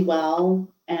mentally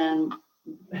well and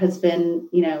has been,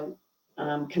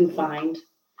 confined,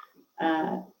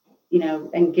 uh,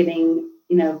 and getting,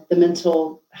 the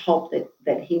mental help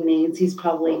that he needs. He's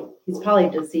probably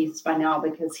deceased by now,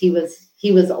 because he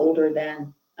was older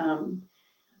then.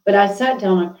 But I sat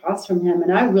down across from him,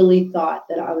 and I really thought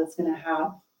that I was going to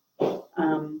have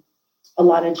um, a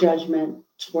lot of judgment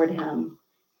toward him.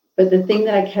 But the thing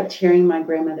that I kept hearing my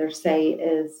grandmother say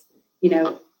is, you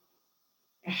know,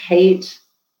 hate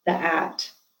the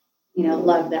act,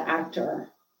 love the actor.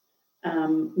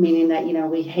 Meaning that,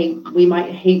 we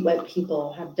might hate what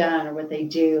people have done or what they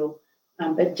do,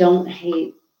 but don't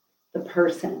hate the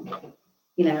person,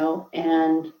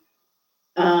 and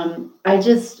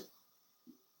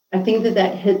I think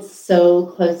that hits so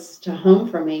close to home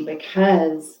for me,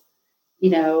 because, you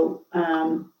know,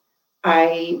 um,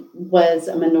 I was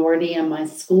a minority in my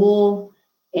school,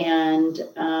 and,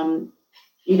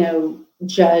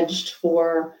 judged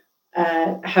for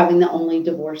having the only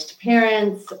divorced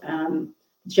parents,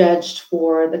 judged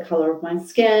for the color of my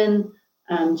skin,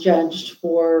 judged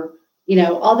for,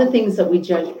 all the things that we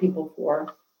judge people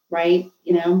for, right?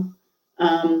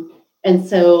 And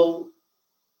so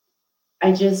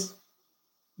I just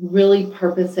really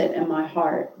purpose it in my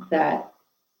heart that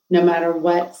no matter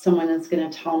what someone is going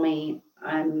to tell me,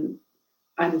 I'm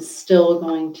still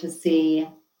going to see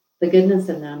the goodness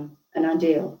in them, and I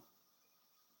do.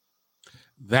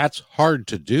 That's hard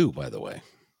to do, by the way.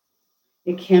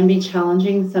 It can be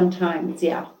challenging sometimes,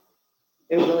 yeah.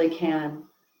 It really can.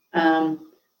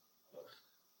 Um,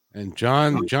 And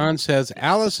John says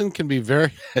Allison can be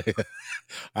very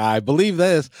I believe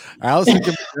this. Allison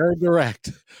can be very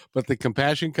direct, but the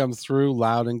compassion comes through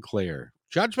loud and clear.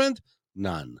 Judgment?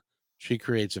 None. She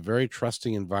creates a very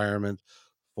trusting environment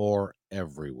for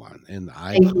everyone. And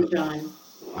Thank you, John.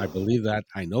 I believe that.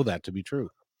 I know that to be true.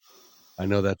 I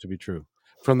know that to be true.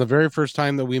 From the very first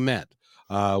time that we met,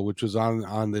 which was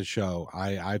on this show,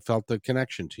 I felt the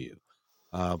connection to you,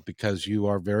 because you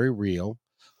are very real.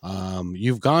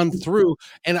 You've gone through,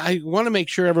 and I want to make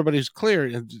sure everybody's clear.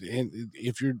 And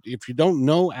if you don't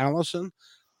know Allison,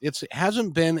 it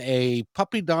hasn't been a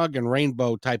puppy dog and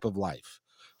rainbow type of life.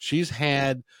 She's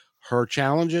had her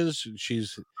challenges.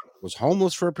 She's was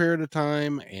homeless for a period of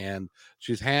time, and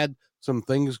she's had some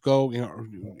things go,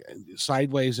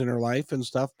 sideways in her life and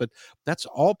stuff, but that's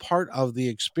all part of the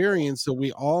experience that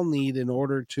we all need in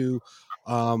order to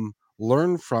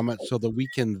learn from it so that we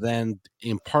can then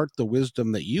impart the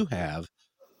wisdom that you have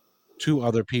to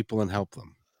other people and help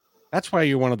them. That's why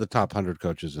you're one of the top 100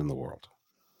 coaches in the world.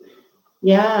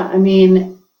 Yeah, I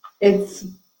mean, it's,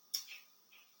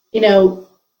 you know,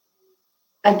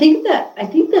 I think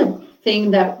the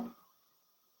thing that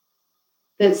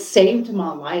saved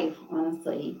my life,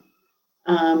 honestly,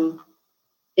 um,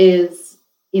 is,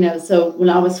 so when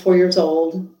I was 4 years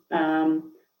old,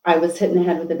 I was hit in the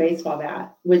head with a baseball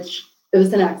bat, which it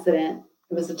was an accident.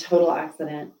 It was a total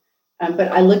accident.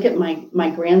 But I look at my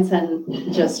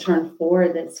grandson just turned 4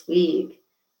 this week,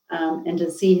 and to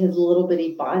see his little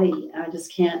bitty body, I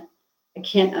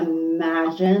can't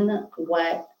imagine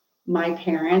what my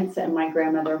parents and my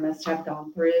grandmother must have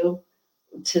gone through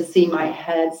to see my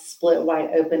head split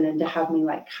wide open and to have me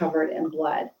like covered in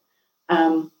blood.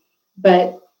 Um,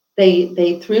 but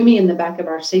they threw me in the back of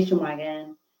our station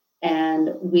wagon,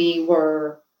 and we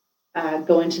were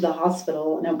going to the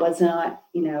hospital, and it was not,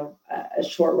 a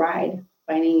short ride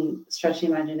by any stretch of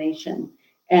the imagination.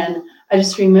 And I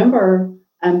just remember,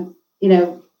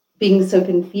 being so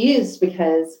confused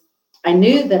because I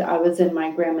knew that I was in my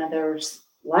grandmother's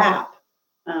lap,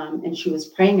 and she was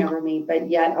praying over me, but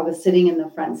yet I was sitting in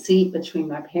the front seat between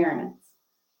my parents.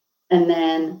 And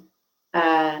then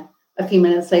uh, a few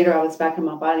minutes later, I was back in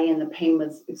my body and the pain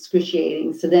was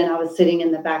excruciating. So then I was sitting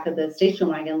in the back of the station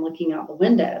wagon looking out the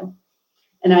window.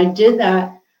 And I did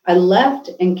that. I left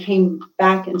and came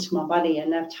back into my body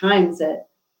enough times that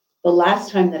the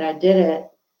last time that I did it,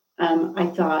 I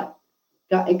thought,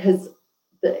 God, because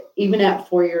even at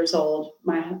 4 years old,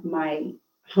 my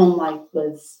home life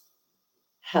was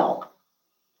hell.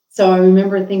 So I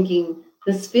remember thinking,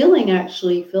 this feeling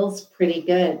actually feels pretty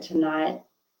good to not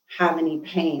have any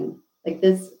pain. Like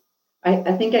this,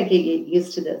 I think I get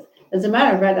used to this. As a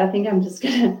matter of fact, I think I'm just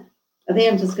gonna stay. I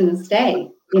think I'm just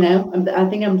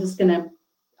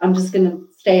gonna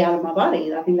stay out of my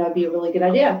body. I think that'd be a really good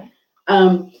idea.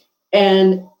 Um,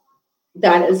 and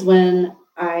that is when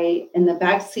in the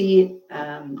back seat,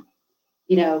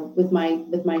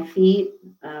 with my feet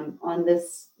on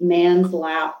this man's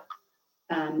lap,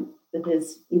 with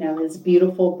his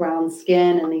beautiful brown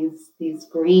skin and these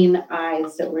green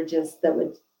eyes that were just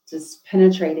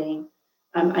penetrating.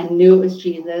 I knew it was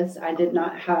Jesus. I did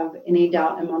not have any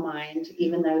doubt in my mind,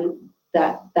 even though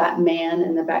that man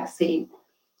in the back seat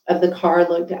of the car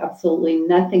looked absolutely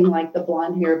nothing like the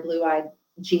blonde hair, blue eyed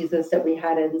Jesus that we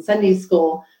had in Sunday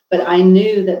school. But I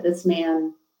knew that this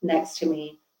man next to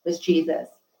me was Jesus.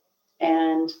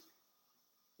 And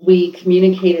we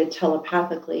communicated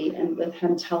telepathically, and with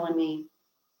him telling me,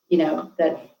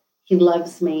 that he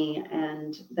loves me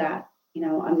and that,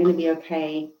 I'm going to be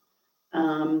okay.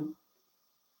 And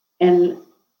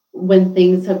when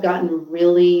things have gotten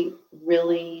really,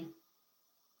 really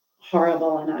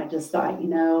horrible, and I just thought,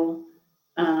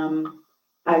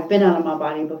 I've been out of my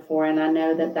body before, and I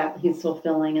know that he's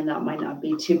fulfilling, and that might not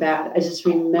be too bad. I just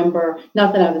remember,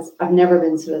 not that I've never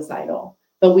been suicidal,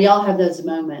 but we all have those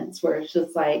moments where it's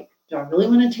just like, do I really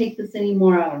want to take this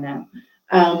anymore? I don't know.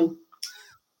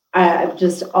 I've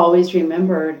just always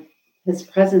remembered his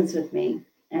presence with me,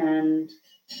 and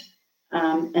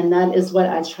that is what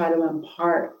I try to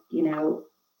impart,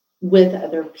 with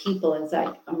other people. Is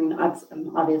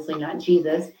I'm obviously not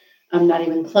Jesus, I'm not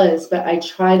even close, but I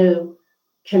try to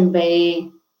convey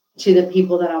to the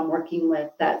people that I'm working with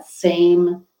that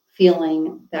same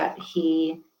feeling that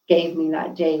he gave me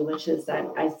that day, which is that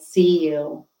I see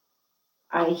you,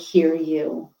 I hear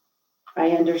you,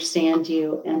 I understand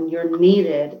you, and you're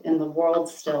needed in the world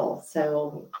still.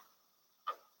 So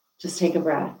just take a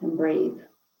breath and breathe.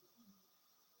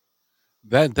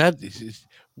 That's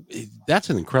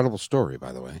an incredible story,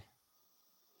 by the way.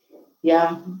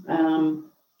 Yeah.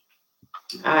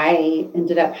 I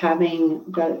ended up having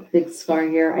got a big scar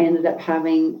here. I ended up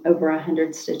having over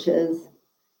 100 stitches.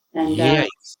 And Yeah.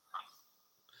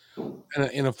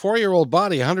 In a 4-year-old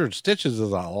body, 100 stitches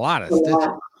is a lot of stitches.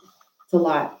 It's a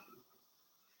lot.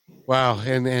 Wow.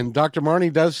 And Dr.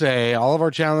 Marnie does say all of our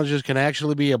challenges can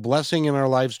actually be a blessing in our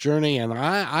life's journey. And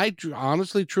I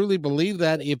honestly, truly believe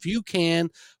that if you can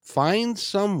find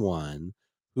someone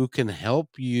who can help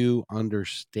you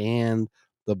understand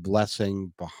the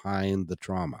blessing behind the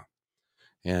trauma.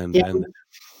 And Yeah.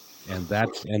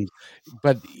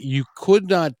 but you could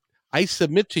not, I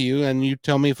submit to you, and you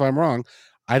tell me if I'm wrong,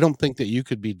 I don't think that you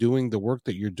could be doing the work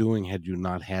that you're doing had you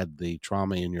not had the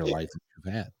trauma in your life that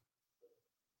you've had.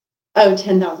 Oh,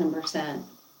 10,000%.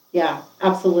 Yeah,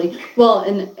 absolutely. Well,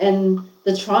 and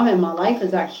the trauma in my life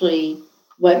is actually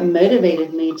what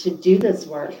motivated me to do this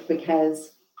work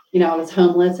because, I was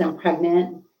homeless and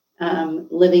pregnant,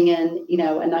 living in, a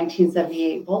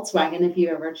 1978 Volkswagen. If you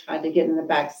ever tried to get in the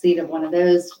back seat of one of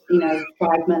those,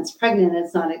 5 months pregnant,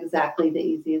 it's not exactly the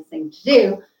easiest thing to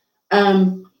do.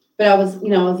 But I was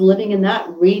living in that,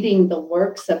 reading the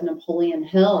works of Napoleon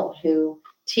Hill, who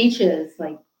teaches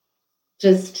like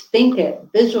just think it,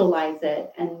 visualize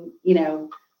it, and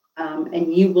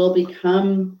you will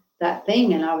become that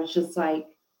thing. And I was just like,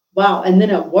 wow. And then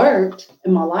it worked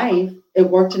in my life. It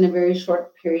worked in a very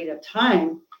short period of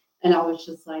time. And I was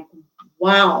just like,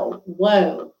 wow,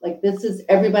 whoa, like this is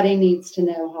everybody needs to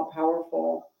know how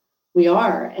powerful we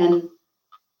are. And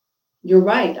you're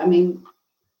right. I mean,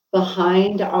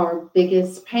 behind our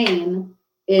biggest pain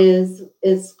is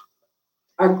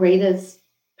our greatest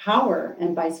power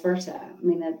and vice versa. I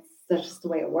mean, that's just the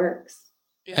way it works.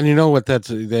 And you know what? That's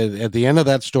that at the end of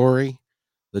that story,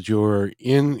 that you were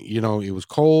in. It was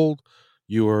cold.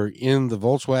 You were in the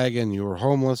Volkswagen. You were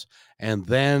homeless, and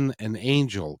then an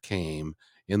angel came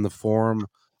in the form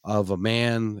of a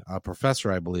man, a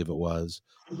professor, I believe it was,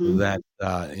 Mhm. that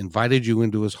invited you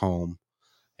into his home,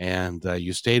 and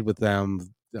you stayed with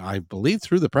them. I believe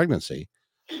through the pregnancy.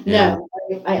 And No,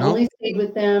 I no, only stayed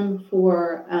with them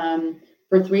for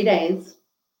 3 days.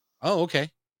 oh,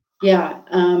 okay. Yeah,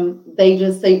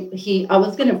 I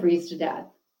was gonna freeze to death.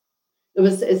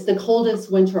 It's the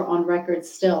coldest winter on record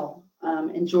still,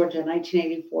 in Georgia,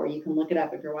 1984. You can look it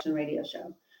up if you're watching a radio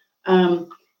show. Um,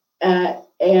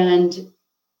 and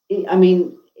I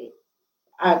mean,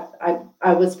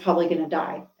 I was probably going to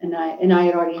die, and I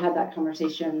had already had that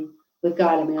conversation with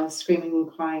God. I mean, I was screaming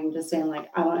and crying, just saying like,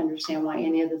 I don't understand why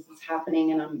any of this is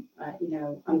happening, and I'm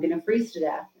going to freeze to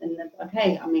death. And then,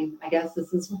 okay, I mean, I guess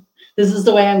this is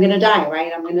the way I'm going to die,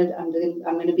 right? I'm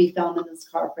going to be found in this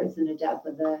car frozen to death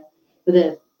with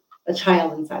a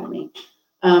child inside of me.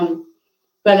 Um,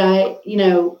 but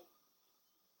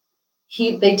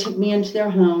they took me into their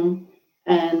home,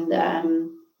 and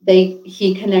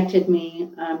he connected me.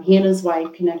 He and his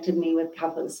wife connected me with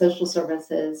Catholic Social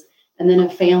Services, and then a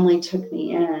family took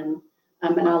me in,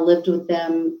 and I lived with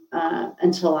them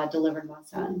until I delivered my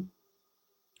son.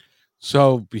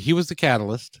 So he was the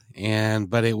catalyst, and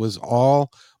but it was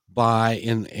all by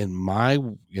in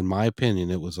my opinion,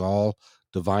 it was all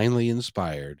divinely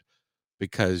inspired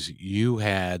because you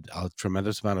had a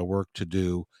tremendous amount of work to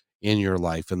do in your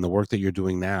life, and the work that you're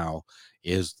doing now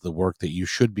is the work that you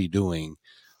should be doing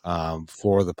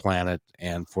for the planet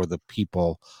and for the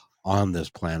people on this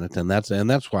planet, and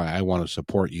that's why I want to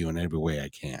support you in every way I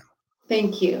can.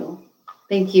 Thank you,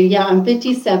 thank you. Yeah, I'm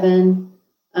 57.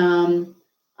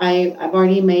 I've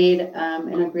already made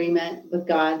an agreement with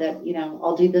God that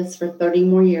I'll do this for 30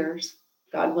 more years,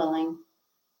 God willing.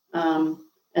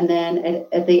 And then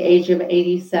at the age of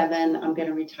 87, I'm going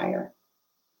to retire.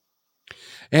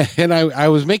 And I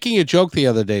was making a joke the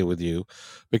other day with you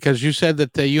because you said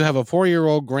that you have a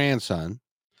 4-year-old grandson.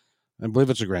 I believe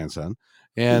it's a grandson.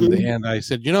 And Mhm. and I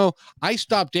said, I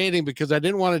stopped dating because I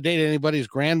didn't want to date anybody's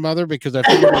grandmother because I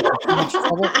figured there'd be too much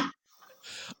trouble.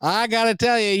 I gotta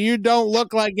tell you, you don't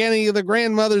look like any of the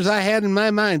grandmothers I had in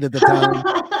my mind at the time.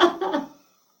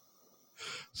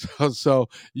 So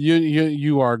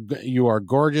you are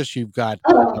gorgeous. You've got a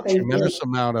Oh, thank you. tremendous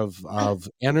amount of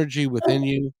energy within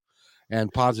you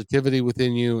and positivity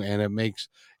within you, and it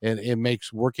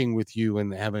makes working with you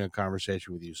and having a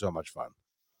conversation with you so much fun.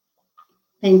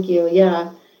 Thank you.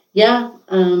 Yeah. Yeah.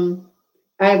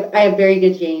 I have very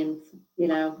good genes.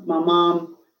 My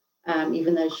mom,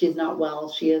 even though she's not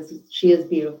well, she is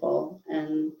beautiful.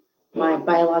 And my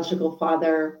biological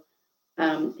father,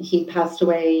 he passed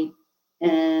away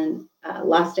in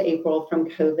last April from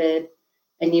COVID,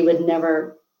 and you would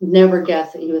never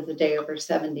guess that he was a day over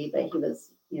 70, but he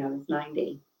was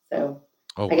 90. So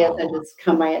Oh I guess wow. I just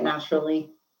come by it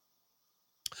naturally.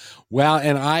 Well,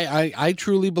 and I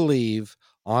truly believe,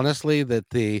 honestly, that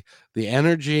the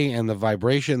energy and the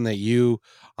vibration that you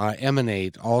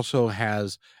emanate also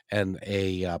has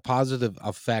a positive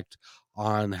effect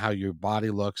on how your body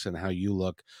looks and how you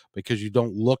look because you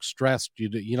don't look stressed.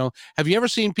 Have you ever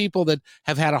seen people that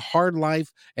have had a hard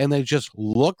life and they just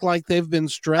look like they've been Oh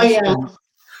stressed yeah,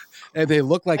 and they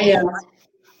look like yeah.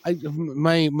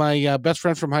 my best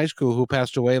friend from high school who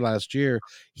passed away last year,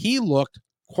 he looked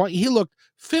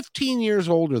 15 years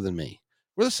older than me.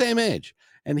 We're the same age.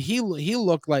 And he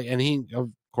looked like, and he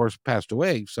of course passed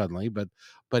away suddenly, but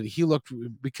he looked,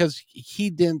 because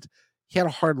he had a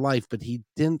hard life, but he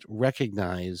didn't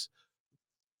recognize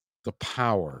the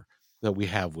power that we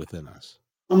have within us.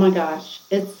 Oh my gosh,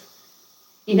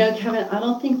 Kevin, I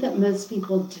don't think that most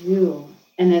people do.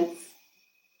 And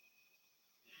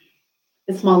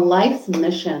it's my life's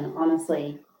mission,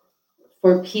 honestly,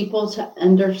 for people to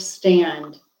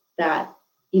understand that,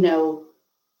 you know,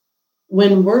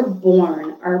 when we're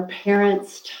born, our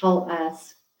parents tell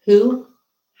us who,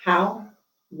 how,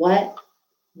 what,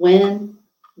 when,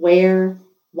 where,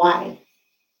 why.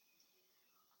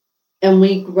 And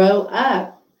we grow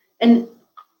up, and,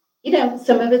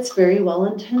 some of it's very well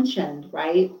intentioned,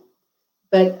 right?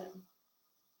 But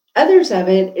others of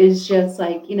it is just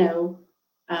like,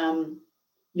 um,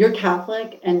 you're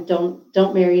Catholic and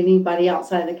don't marry anybody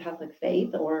outside of the Catholic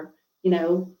faith, or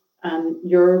you're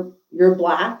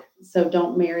black, so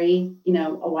don't marry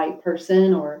a white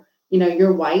person, or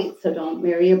you're white, so don't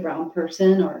marry a brown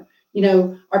person, or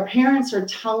our parents are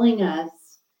telling us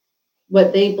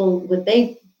what they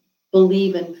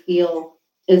believe and feel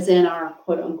is in our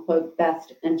quote unquote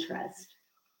best interest.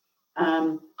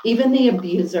 Even the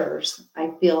abusers,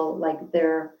 I feel like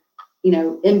they're,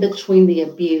 in between the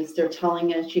abuse, they're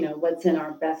telling us, what's in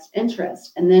our best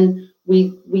interest. And then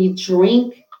we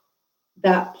drink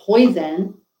that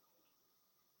poison.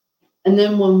 And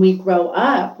then when we grow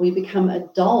up, we become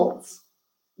adults.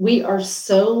 We are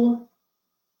so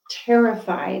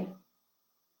terrified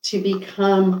to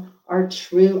become our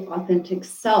true, authentic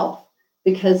self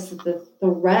because the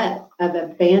threat of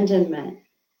abandonment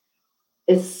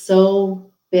is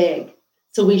so big.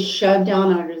 So we shove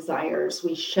down our desires,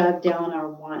 we shove down our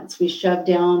wants, we shove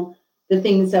down the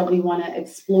things that we want to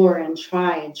explore and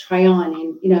try on.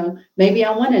 And, maybe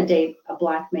I want to date a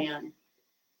black man.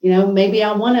 Maybe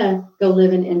I want to go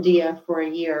live in India for a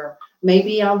year.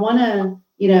 Maybe I want to,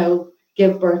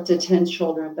 give birth to 10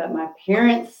 children. But my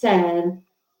parents said,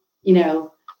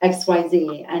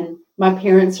 XYZ. And my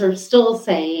parents are still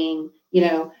saying,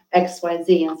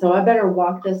 XYZ. And so I better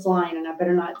walk this line and I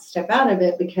better not step out of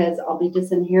it because I'll be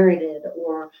disinherited,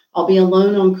 or I'll be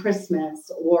alone on Christmas,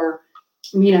 or,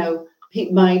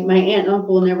 my aunt and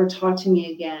uncle will never talk to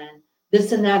me again,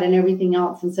 this and that and everything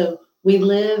else. And so we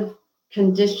live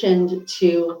conditioned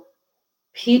to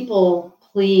people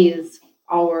please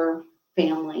our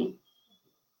family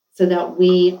so that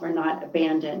we are not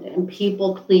abandoned, and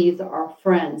people please our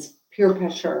friends, peer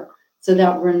pressure, so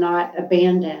that we're not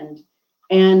abandoned.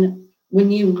 And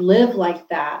when you live like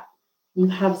that, you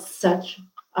have such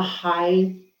a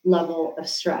high level of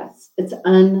stress. It's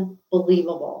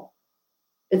unbelievable.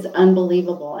 It's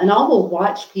unbelievable. And I will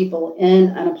watch people in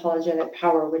Unapologetic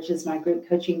Power, which is my group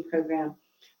coaching program,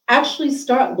 actually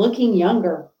start looking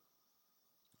younger.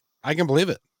 I can believe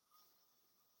it.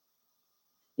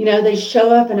 They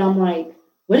show up and I'm like,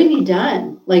 what have you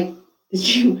done? Like, did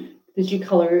you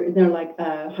color? And they're like,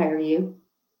 hi, are you?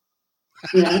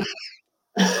 You know?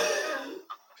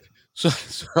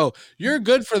 So you're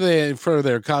good for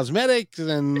their cosmetics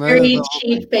and Very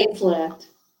cheap facelift.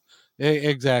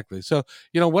 exactly. So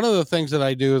one of the things that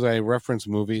I do is I reference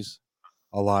movies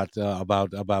a lot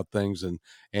about things, and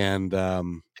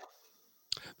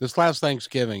this last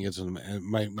Thanksgiving is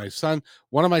my son.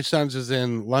 One of my sons is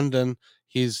in London.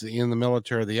 He's in the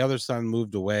military. The other son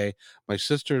moved away. My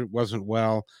sister wasn't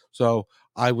well, so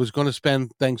I was going to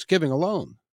spend Thanksgiving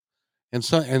alone. And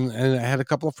so and I had a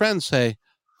couple of friends say,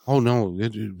 "Oh no,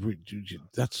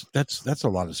 that's a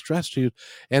lot of stress to you."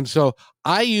 And so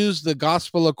I use the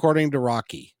Gospel According to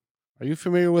Rocky. Are you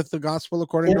familiar with the Gospel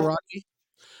According to Yeah. Rocky?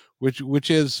 Which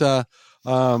is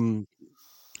um,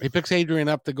 he picks Adrian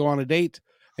up to go on a date,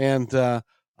 and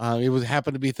it was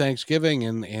happened to be Thanksgiving,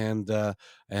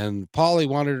 and Polly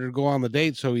wanted her to go on the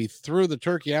date, so he threw the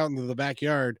turkey out into the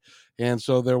backyard, and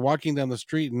so they're walking down the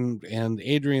street, and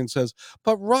Adrian says,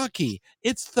 "But Rocky,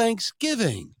 it's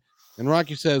Thanksgiving," and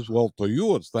Rocky says, "Well, to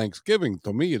you it's Thanksgiving,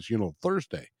 to me it's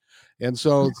Thursday," and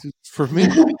so for me,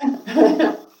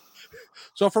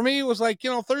 it was like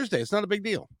Thursday. It's not a big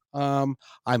deal. I'm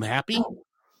happy.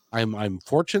 I'm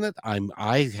fortunate.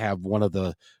 I have one of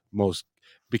the most,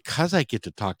 because I get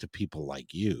to talk to people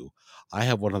like you, I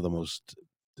have one of the most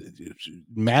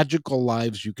magical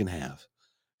lives you can have.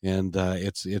 And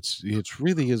it's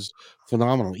really is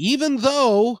phenomenal. Even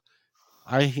though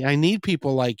I need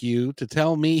people like you to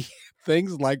tell me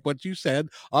things like what you said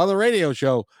on the radio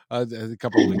show a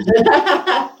couple of weeks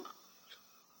ago.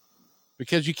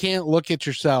 Because you can't look at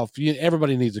yourself.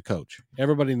 Everybody needs a coach.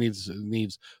 Everybody needs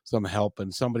some help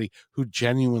and somebody who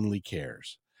genuinely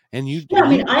cares. And you, Yeah, I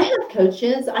mean, I have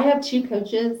coaches. I have two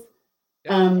coaches,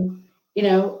 yeah.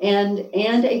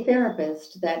 And a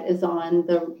therapist that is on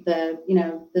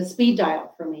the speed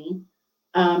dial for me,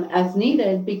 as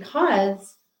needed,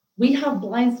 because we have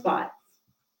blind spots.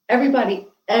 Everybody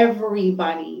has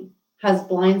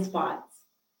blind spots.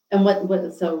 And what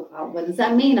does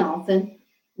that mean, Allison?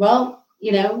 Well,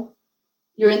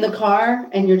 you're in the car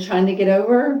and you're trying to get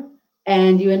over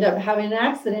and you end up having an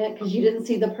accident because you didn't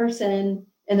see the person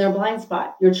in their blind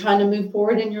spot. You're trying to move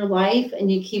forward in your life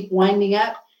and you keep winding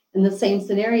up in the same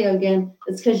scenario again.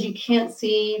 It's because you can't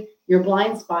see your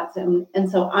blind spots. And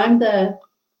so I'm the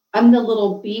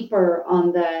little beeper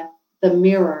on the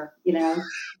mirror,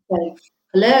 like,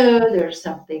 hello, there's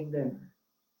something there.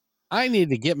 I need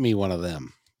to get me one of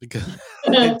them because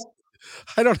I,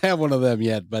 I don't have one of them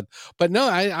yet. But no,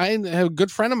 I have a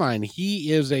good friend of mine.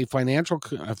 He is a financial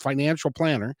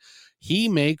planner. He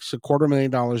makes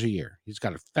 $250,000 a year. He's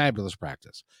got a fabulous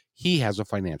practice. He has a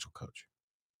financial coach.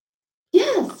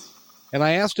 Yes. And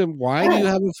I asked him, why do you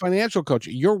have a financial coach?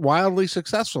 You're wildly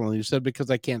successful. And he said, because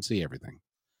I can't see everything.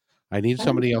 I need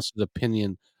somebody else's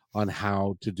opinion on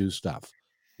how to do stuff.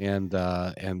 And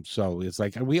so it's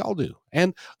like we all do.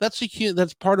 And that's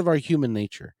part of our human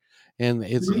nature. And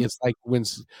it's like when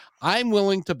I'm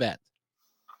willing to bet.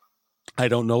 I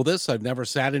don't know this. I've never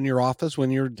sat in your office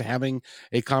when you're having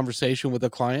a conversation with a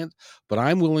client, but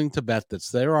I'm willing to bet that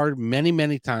there are many,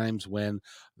 many times when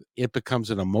it becomes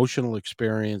an emotional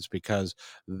experience because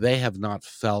they have not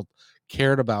felt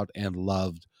cared about and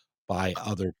loved by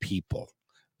other people.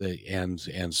 And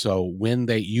so when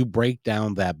you break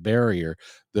down that barrier,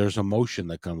 there's emotion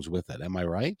that comes with it. Am I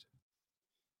right?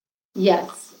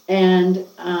 Yes. And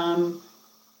a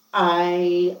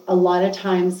lot of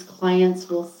times clients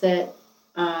will sit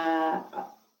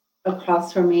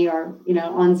across from me or,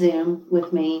 on Zoom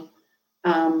with me.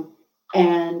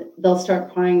 And they'll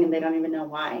start crying and they don't even know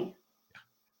why.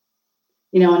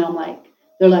 And I'm like,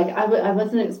 they're like, I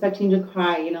wasn't expecting to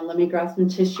cry, let me grab some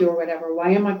tissue or whatever.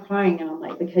 Why am I crying? And I'm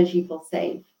like, because you feel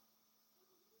safe.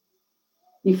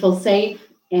 You feel safe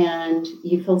and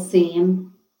you feel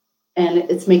seen, and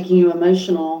it's making you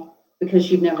emotional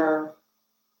because you've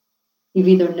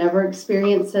either never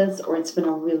experienced this or it's been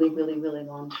a really, really, really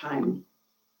long time.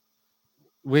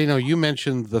 Well, you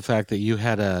mentioned the fact that you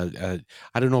had I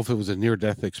don't know if it was a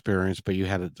near-death experience, but you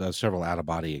had several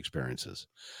out-of-body experiences.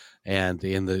 And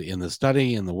in the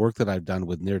study and the work that I've done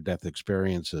with near-death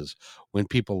experiences, when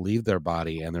people leave their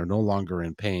body and they're no longer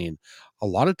in pain, a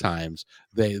lot of times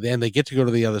they get to go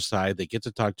to the other side. They get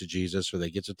to talk to Jesus, or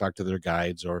they get to talk to their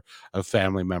guides or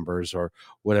family members or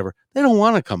whatever. They don't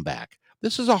want to come back.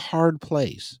 This is a hard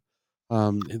place.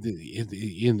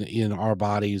 In our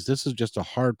bodies, this is just a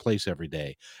hard place every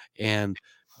day, and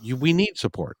we need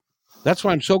support. That's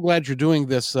why I'm so glad you're doing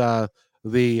this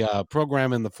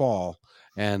program in the fall.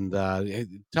 And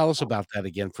tell us about that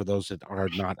again for those that are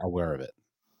not aware of it.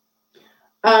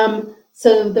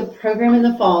 So the program in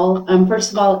the fall,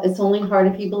 first of all, it's only hard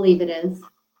if you believe it is.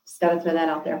 Just got to throw that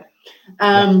out there.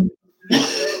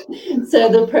 So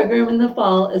the program in the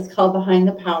fall is called Behind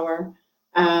the Power.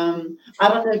 I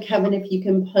don't know, Kevin, if you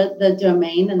can put the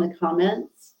domain in the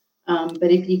comments,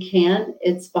 but if you can,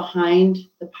 it's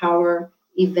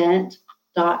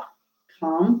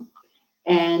behindthepowerevent.com.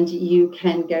 And you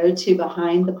can go to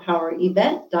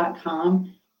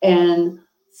behindthepowerevent.com and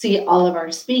see all of our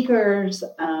speakers,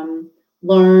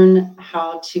 learn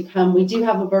how to come. We do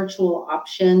have a virtual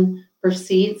option for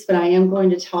seats, but I am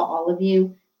going to tell all of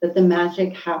you that the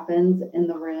magic happens in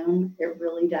the room. It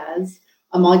really does.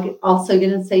 I'm also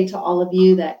going to say to all of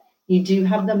you that you do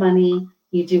have the money,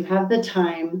 you do have the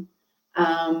time,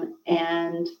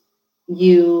 and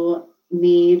you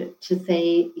need to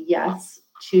say yes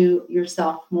to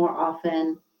yourself more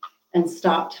often and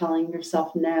stop telling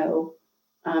yourself no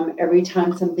every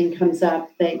time something comes up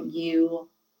that you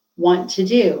want to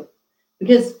do.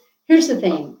 Because here's the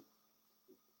thing.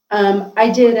 I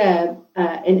did an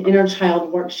inner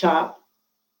child workshop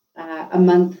a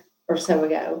month or so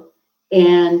ago,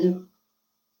 and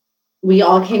we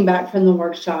all came back from the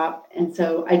workshop. And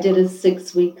so I did a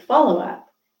 6-week follow-up,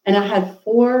 and I had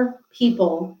 4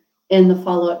 people in the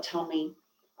follow-up tell me,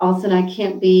 Allison, I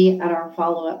can't be at our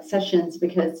follow-up sessions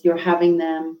because you're having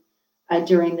them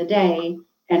during the day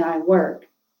and I work.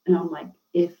 And I'm like,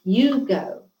 if you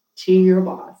go to your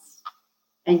boss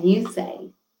and you say,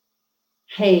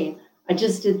 hey, I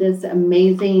just did this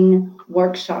amazing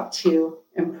workshop to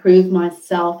improve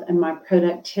myself and my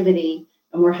productivity,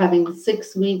 and we're having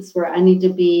 6 weeks where I need to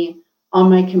be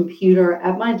on my computer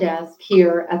at my desk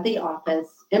here at the office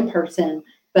in person,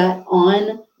 but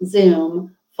on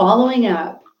Zoom, following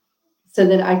up so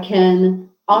that I can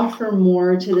offer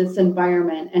more to this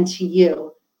environment and to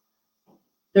you,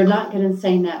 they're not going to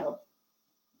say no.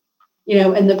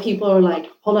 And the people are like,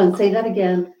 hold on, say that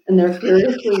again. And they're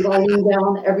furiously writing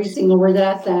down every single word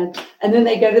that I said. And then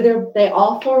they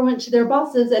all four went to their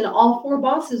bosses, and all four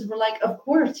bosses were like, of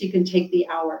course you can take the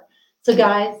hour. So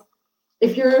guys,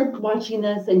 if you're watching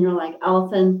this and you're like,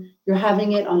 Allison, you're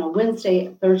having it on a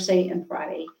Wednesday, Thursday, and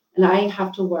Friday, and I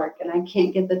have to work and I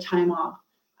can't get the time off,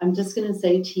 I'm just going to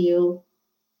say to you,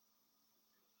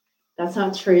 that's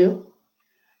not true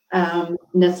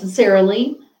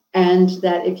necessarily. And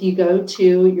that if you go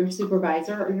to your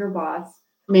supervisor or your boss,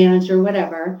 manager,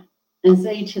 whatever, and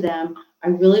say to them, I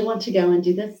really want to go and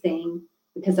do this thing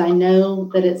because I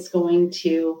know that it's going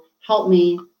to help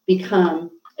me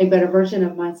become a better version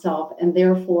of myself. And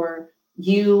therefore,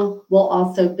 you will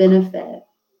also benefit.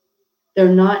 They're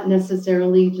not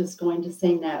necessarily just going to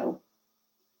say no.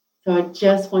 So I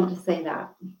just want to say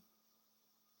that.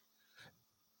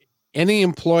 Any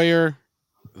employer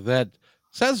that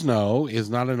says no is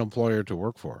not an employer to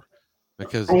work for,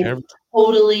 because I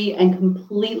totally and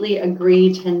completely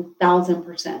agree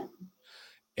 10,000%.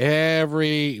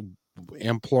 every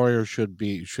employer should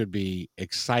be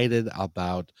excited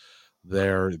about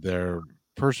their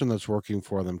person that's working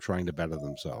for them trying to better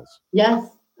themselves. Yes,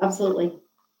 absolutely.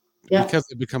 Yep. Because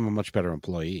they become a much better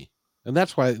employee. And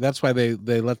that's why they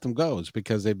let them go, is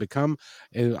because they become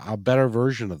a better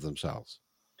version of themselves.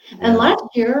 And last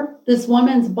year, this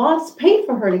woman's boss paid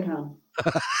for her to come.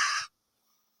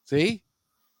 See?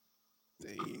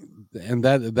 And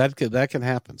that can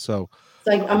happen. So it's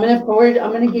like, I'm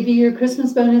going to give you your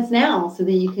Christmas bonus now so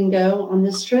that you can go on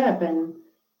this trip. And,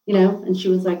 and she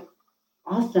was like,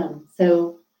 awesome.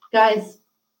 So guys,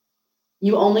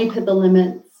 you only put the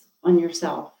limits on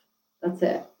yourself. That's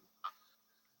it.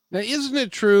 Now, isn't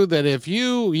it true that if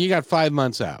you got 5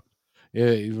 months out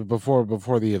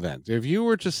before the event, if you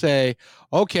were to say,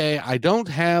 okay, I don't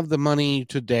have the money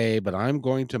today, but I'm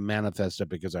going to manifest it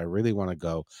because I really want to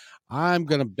go, I'm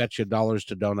going to bet you dollars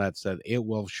to donuts that it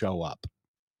will show up.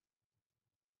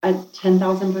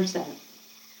 10,000%.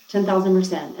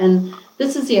 10,000%. And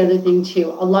this is the other thing too.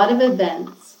 A lot of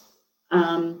events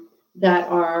that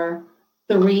are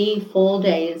 3 full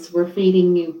days, we're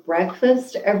feeding you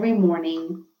breakfast every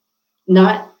morning,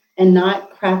 not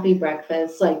crappy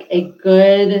breakfast, like a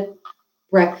good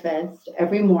breakfast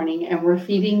every morning, and we're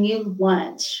feeding you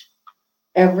lunch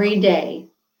every day,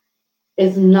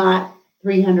 is not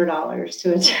 $300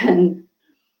 to attend.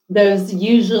 Those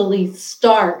usually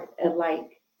start at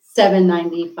like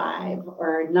 $795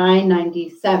 or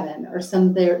 $997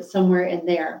 or somewhere in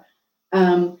there.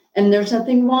 And there's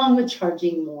nothing wrong with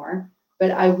charging more,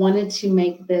 but I wanted to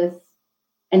make this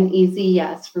an easy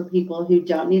yes for people who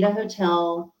don't need a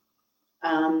hotel.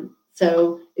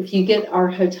 So if you get our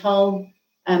hotel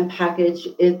package,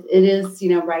 it is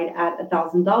right at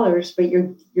 $1,000, but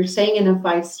you're staying in a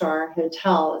 5-star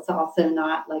hotel. It's also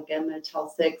not like a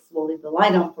Motel 6, we'll leave the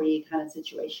light on for you kind of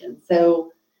situation.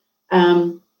 So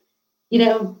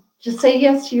just say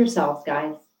yes to yourselves,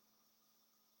 guys.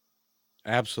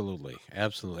 Absolutely.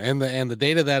 And the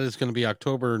date of that is going to be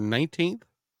October 19th,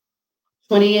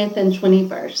 20th, and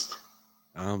 21st.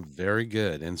 Very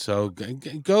good. And so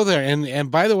go there. And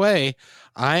by the way,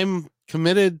 I'm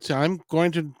committed to,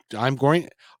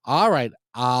 all right,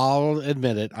 I'll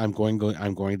admit it. I'm going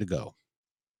to go.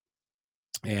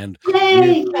 And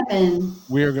yay, Kevin.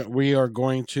 We are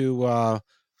going to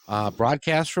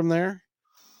broadcast from there.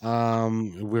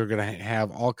 We're going to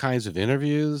have all kinds of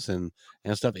interviews and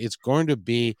stuff. It's going to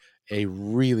be a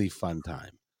really fun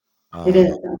time. It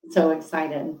is. I'm so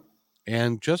excited.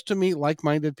 And just to meet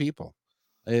like-minded people.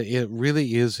 It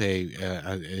really is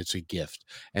it's a gift.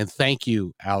 And thank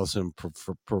you, Allison,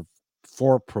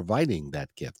 for providing that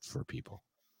gift for people.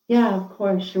 Yeah, of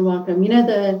course, you're welcome.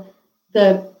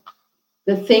 The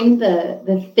theme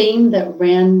that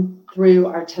ran through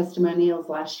our testimonials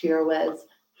last year was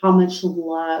how much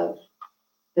love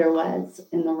there was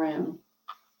in the room.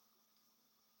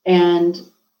 And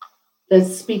the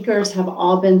speakers have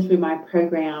all been through my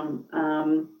program.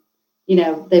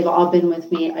 They've all been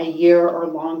with me a year or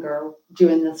longer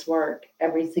doing this work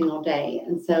every single day.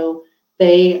 And so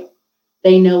they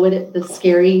know the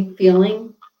scary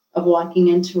feeling of walking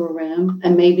into a room,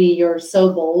 and maybe you're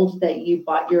so bold that you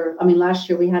bought last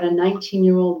year we had a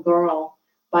 19-year-old girl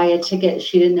buy a ticket.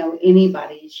 She didn't know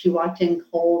anybody. She walked in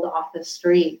cold off the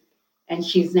street, and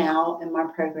she's now in my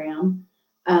program.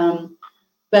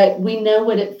 But we know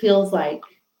what it feels like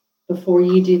before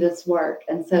you do this work.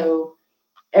 And so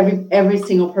every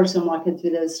single person walking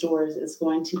through those doors is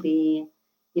going to be,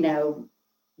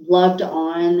 loved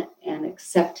on and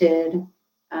accepted,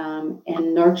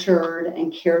 and nurtured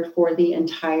and cared for the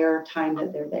entire time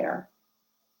that they're there.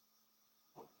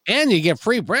 And you get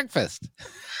free breakfast.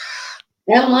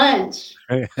 And lunch.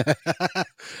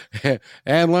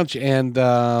 And lunch, and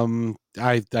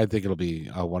I think it'll be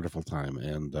a wonderful time.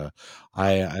 And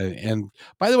and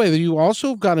by the way, you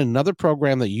also got another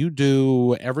program that you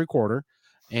do every quarter,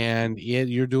 and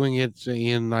you're doing it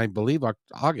in, I believe,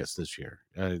 August this year.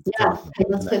 Yeah,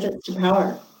 painless pivots to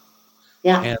power.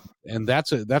 Yeah, and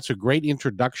that's a great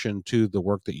introduction to the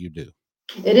work that you do.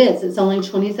 it is. It's only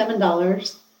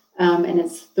 $27, and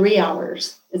it's 3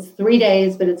 hours. It's 3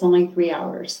 days, but it's only 3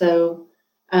 hours. So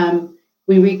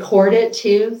we record it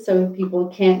too, so if people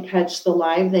can't catch the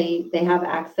live, they have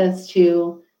access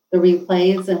to the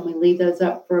replays, and we leave those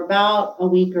up for about a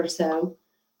week or so.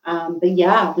 But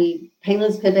yeah,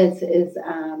 Painless Pivots is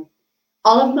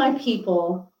all of my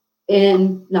people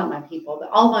in, not my people, but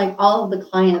all of the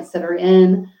clients that are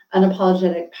in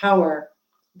Unapologetic Power,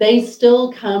 they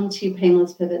still come to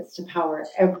Painless Pivots to Power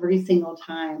every single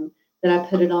time that I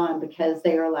put it on, because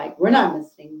they are like, we're not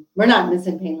missing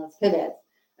Painless Pivots.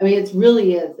 I mean, it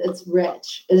really is. It's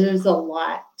rich. There's a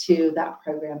lot to that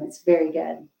program. It's very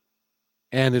good.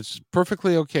 And it's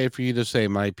perfectly okay for you to say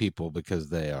my people, because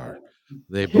they are.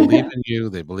 They believe in you.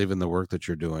 They believe in the work that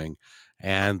you're doing,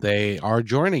 and they are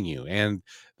joining you. And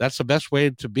that's the best way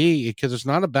to be, because it's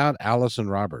not about Allison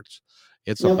Roberts.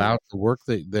 It's Nope. about the work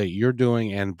that you're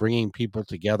doing and bringing people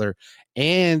together,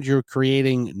 and you're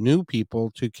creating new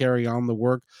people to carry on the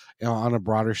work, on a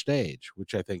broader stage,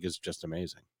 which I think is just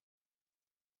amazing.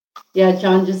 Yeah,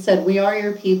 John just said, we are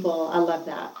your people. I love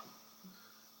that.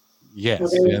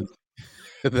 Yes.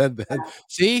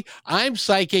 See, I'm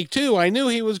psychic too. I knew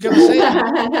he was going to say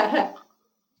that.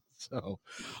 So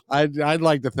I'd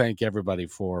like to thank everybody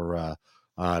for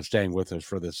staying with us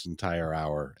for this entire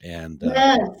hour. And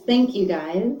yes, thank you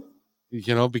guys.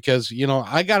 Because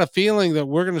I got a feeling that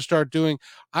we're going to start doing.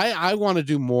 I want to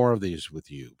do more of these with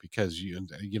you, because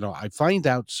I find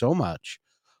out so much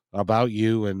about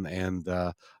you, and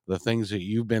the things that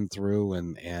you've been through,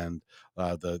 and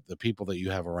the people that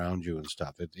you have around you and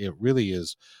stuff. It really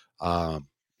is.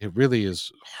 It really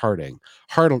is heartening.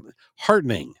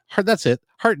 That's it.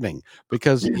 Heartening,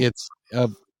 because it's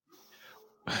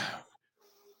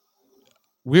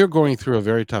we're going through a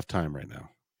very tough time right now,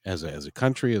 as a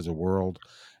country, as a world,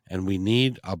 and we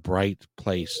need a bright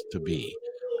place to be.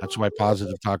 That's why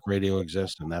Positive Talk Radio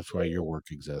exists, and that's why your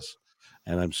work exists.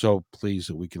 And I'm so pleased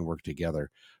that we can work together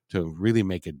to really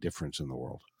make a difference in the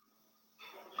world.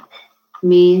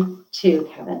 Me too,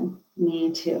 Kevin. Me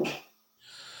too.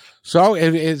 So,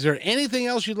 is there anything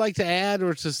else you'd like to add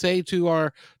or to say to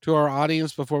our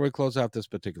audience before we close out this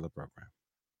particular program?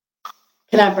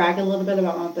 Can I brag a little bit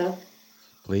about my book?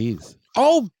 Please.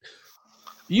 Oh,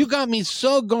 you got me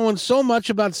going so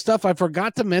much about stuff. I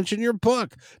forgot to mention your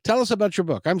book. Tell us about your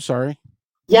book. I'm sorry.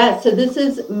 Yeah, so this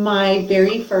is my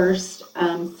very first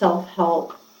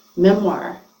self-help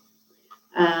memoir.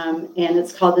 And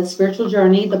it's called The Spiritual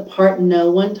Journey, the part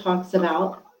no one talks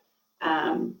about.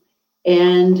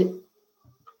 And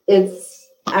it's,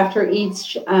 after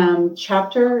each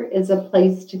chapter is a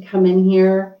place to come in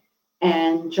here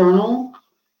and journal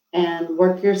and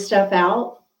work your stuff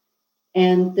out.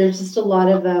 And there's just a lot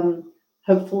of,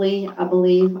 hopefully, I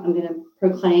believe, I'm going to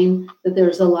proclaim that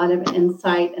there's a lot of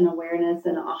insight and awareness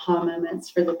and aha moments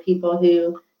for the people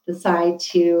who decide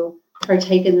to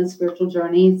partake in the spiritual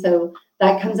journey. So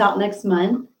that comes out next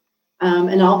month.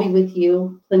 And I'll be with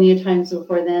you plenty of times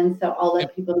before then. So I'll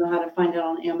let people know how to find it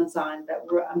on Amazon. But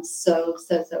I'm so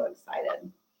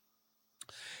excited.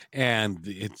 And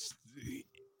it's,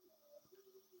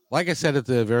 like I said at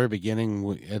the very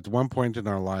beginning, at one point in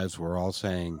our lives, we're all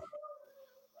saying,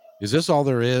 is this all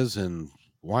there is? And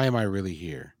why am I really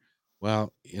here?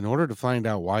 Well, in order to find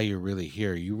out why you're really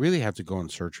here, you really have to go in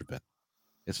search of it.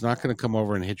 It's not going to come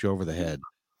over and hit you over the head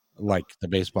like the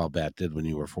baseball bat did when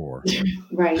you were 4.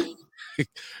 Right.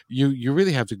 You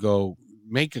really have to go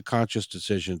make a conscious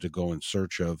decision to go in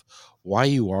search of why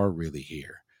you are really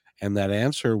here. And that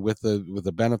answer, with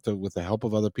the benefit, with the help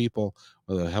of other people,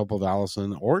 with the help of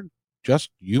Allison, or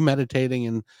just you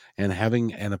meditating and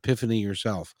having an epiphany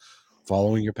yourself,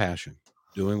 following your passion,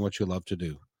 doing what you love to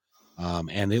do.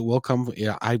 And it will come.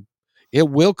 It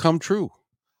will come true.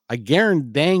 I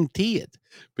guarantee it,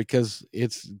 because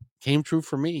it's came true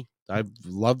for me. I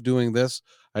love doing this.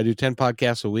 I do 10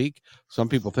 podcasts a week. Some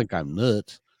people think I'm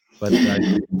nuts, but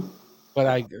I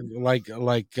like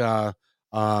Dr.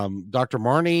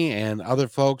 Marnie and other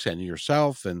folks and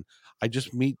yourself, and I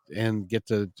just meet and get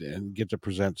to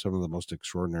present some of the most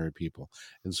extraordinary people.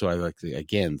 And so I like to,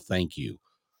 again, thank you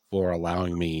for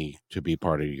allowing me to be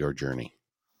part of your journey.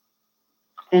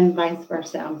 And vice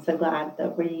versa. I'm so glad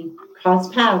that we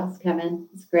crossed paths, Kevin.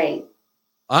 It's great.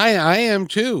 I am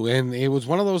too. And it was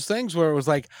one of those things where it was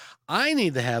like, I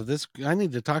need to have this. I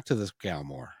need to talk to this gal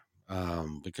more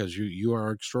because you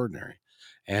are extraordinary.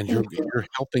 And you're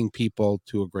helping people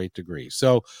to a great degree.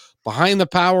 So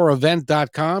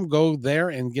behindthepowerevent.com, go there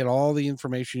and get all the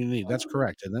information you need. That's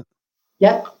correct, isn't it?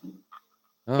 Yep.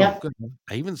 Oh, yep. Good.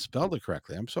 I even spelled it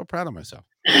correctly. I'm so proud of myself.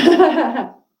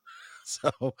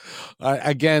 So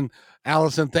again,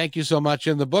 Allison, thank you so much.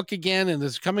 And the book again, and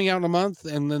it's coming out in a month,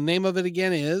 and the name of it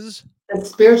again is The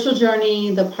Spiritual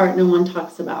Journey, the Part No One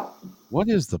Talks About. What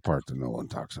is the part that no one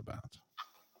talks about?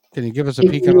 Can you give us a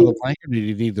peek under the blanket, or do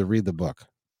you need to read the book?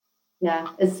 Yeah,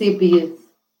 it's the abuse.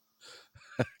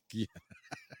 Yeah.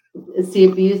 It's the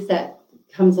abuse that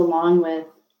comes along with,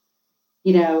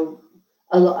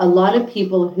 a lot of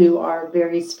people who are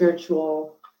very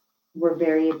spiritual were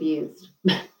very abused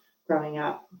growing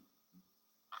up.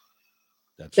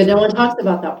 But no one talks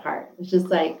about that part. It's just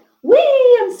like,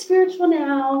 I'm spiritual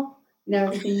now.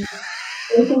 Everything's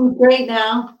great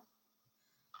now.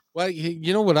 Well,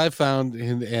 you know what I found,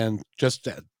 and just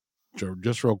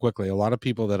real quickly, a lot of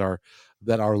people that are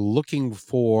looking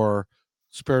for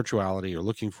spirituality or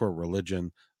looking for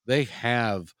religion, they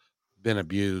have been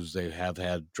abused. They have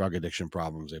had drug addiction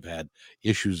problems. They've had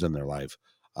issues in their life.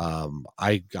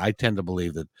 I tend to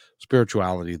believe that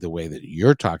spirituality, the way that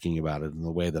you're talking about it and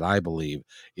the way that I believe,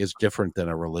 is different than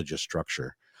a religious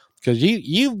structure, because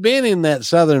you've been in that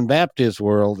Southern Baptist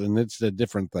world, and it's a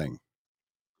different thing.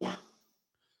 Yeah.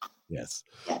 Yes.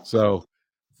 So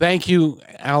thank you,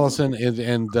 Allison.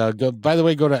 And by the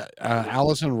way, go to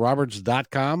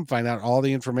AllisonRoberts.com, find out all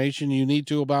the information you need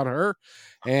to about her.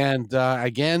 And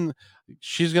again,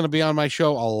 she's going to be on my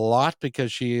show a lot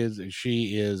because she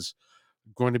is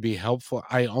going to be helpful.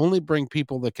 I only bring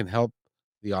people that can help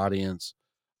the audience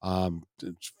to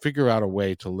figure out a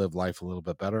way to live life a little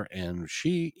bit better. And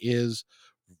she is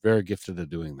very gifted at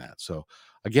doing that. So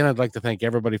again, I'd like to thank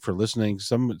everybody for listening.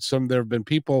 Some there have been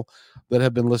people that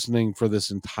have been listening for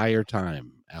this entire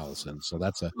time, Allison. So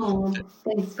that's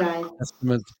thanks, guys.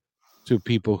 Testament to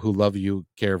people who love you,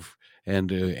 care,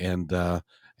 and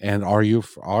are your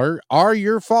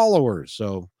followers.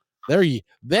 So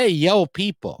they yell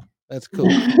people. That's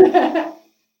cool.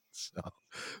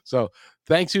 So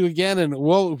thanks you again, and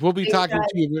we'll be talking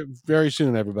to you very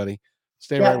soon, everybody.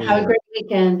 Stay right where you are. Have a great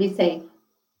weekend. Be safe.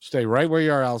 Stay right where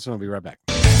you are, Allison. I'll be right back.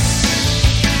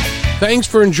 Thanks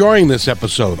for enjoying this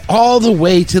episode all the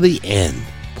way to the end.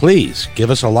 Please give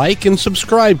us a like and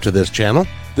subscribe to this channel.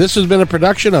 This has been a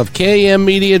production of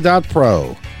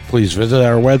kmmedia.pro. Please visit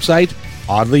our website,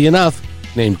 oddly enough,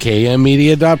 named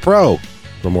kmmedia.pro,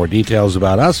 for more details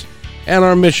about us and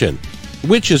our mission,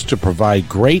 which is to provide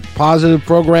great positive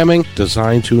programming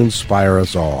designed to inspire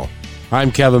us all.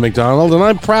 I'm Kevin McDonald, and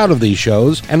I'm proud of these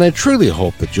shows, and I truly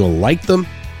hope that you'll like them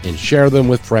and share them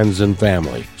with friends and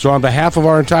family. So on behalf of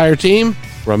our entire team,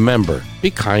 remember,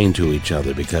 be kind to each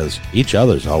other, because each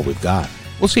other's all we've got.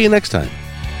 We'll see you next time.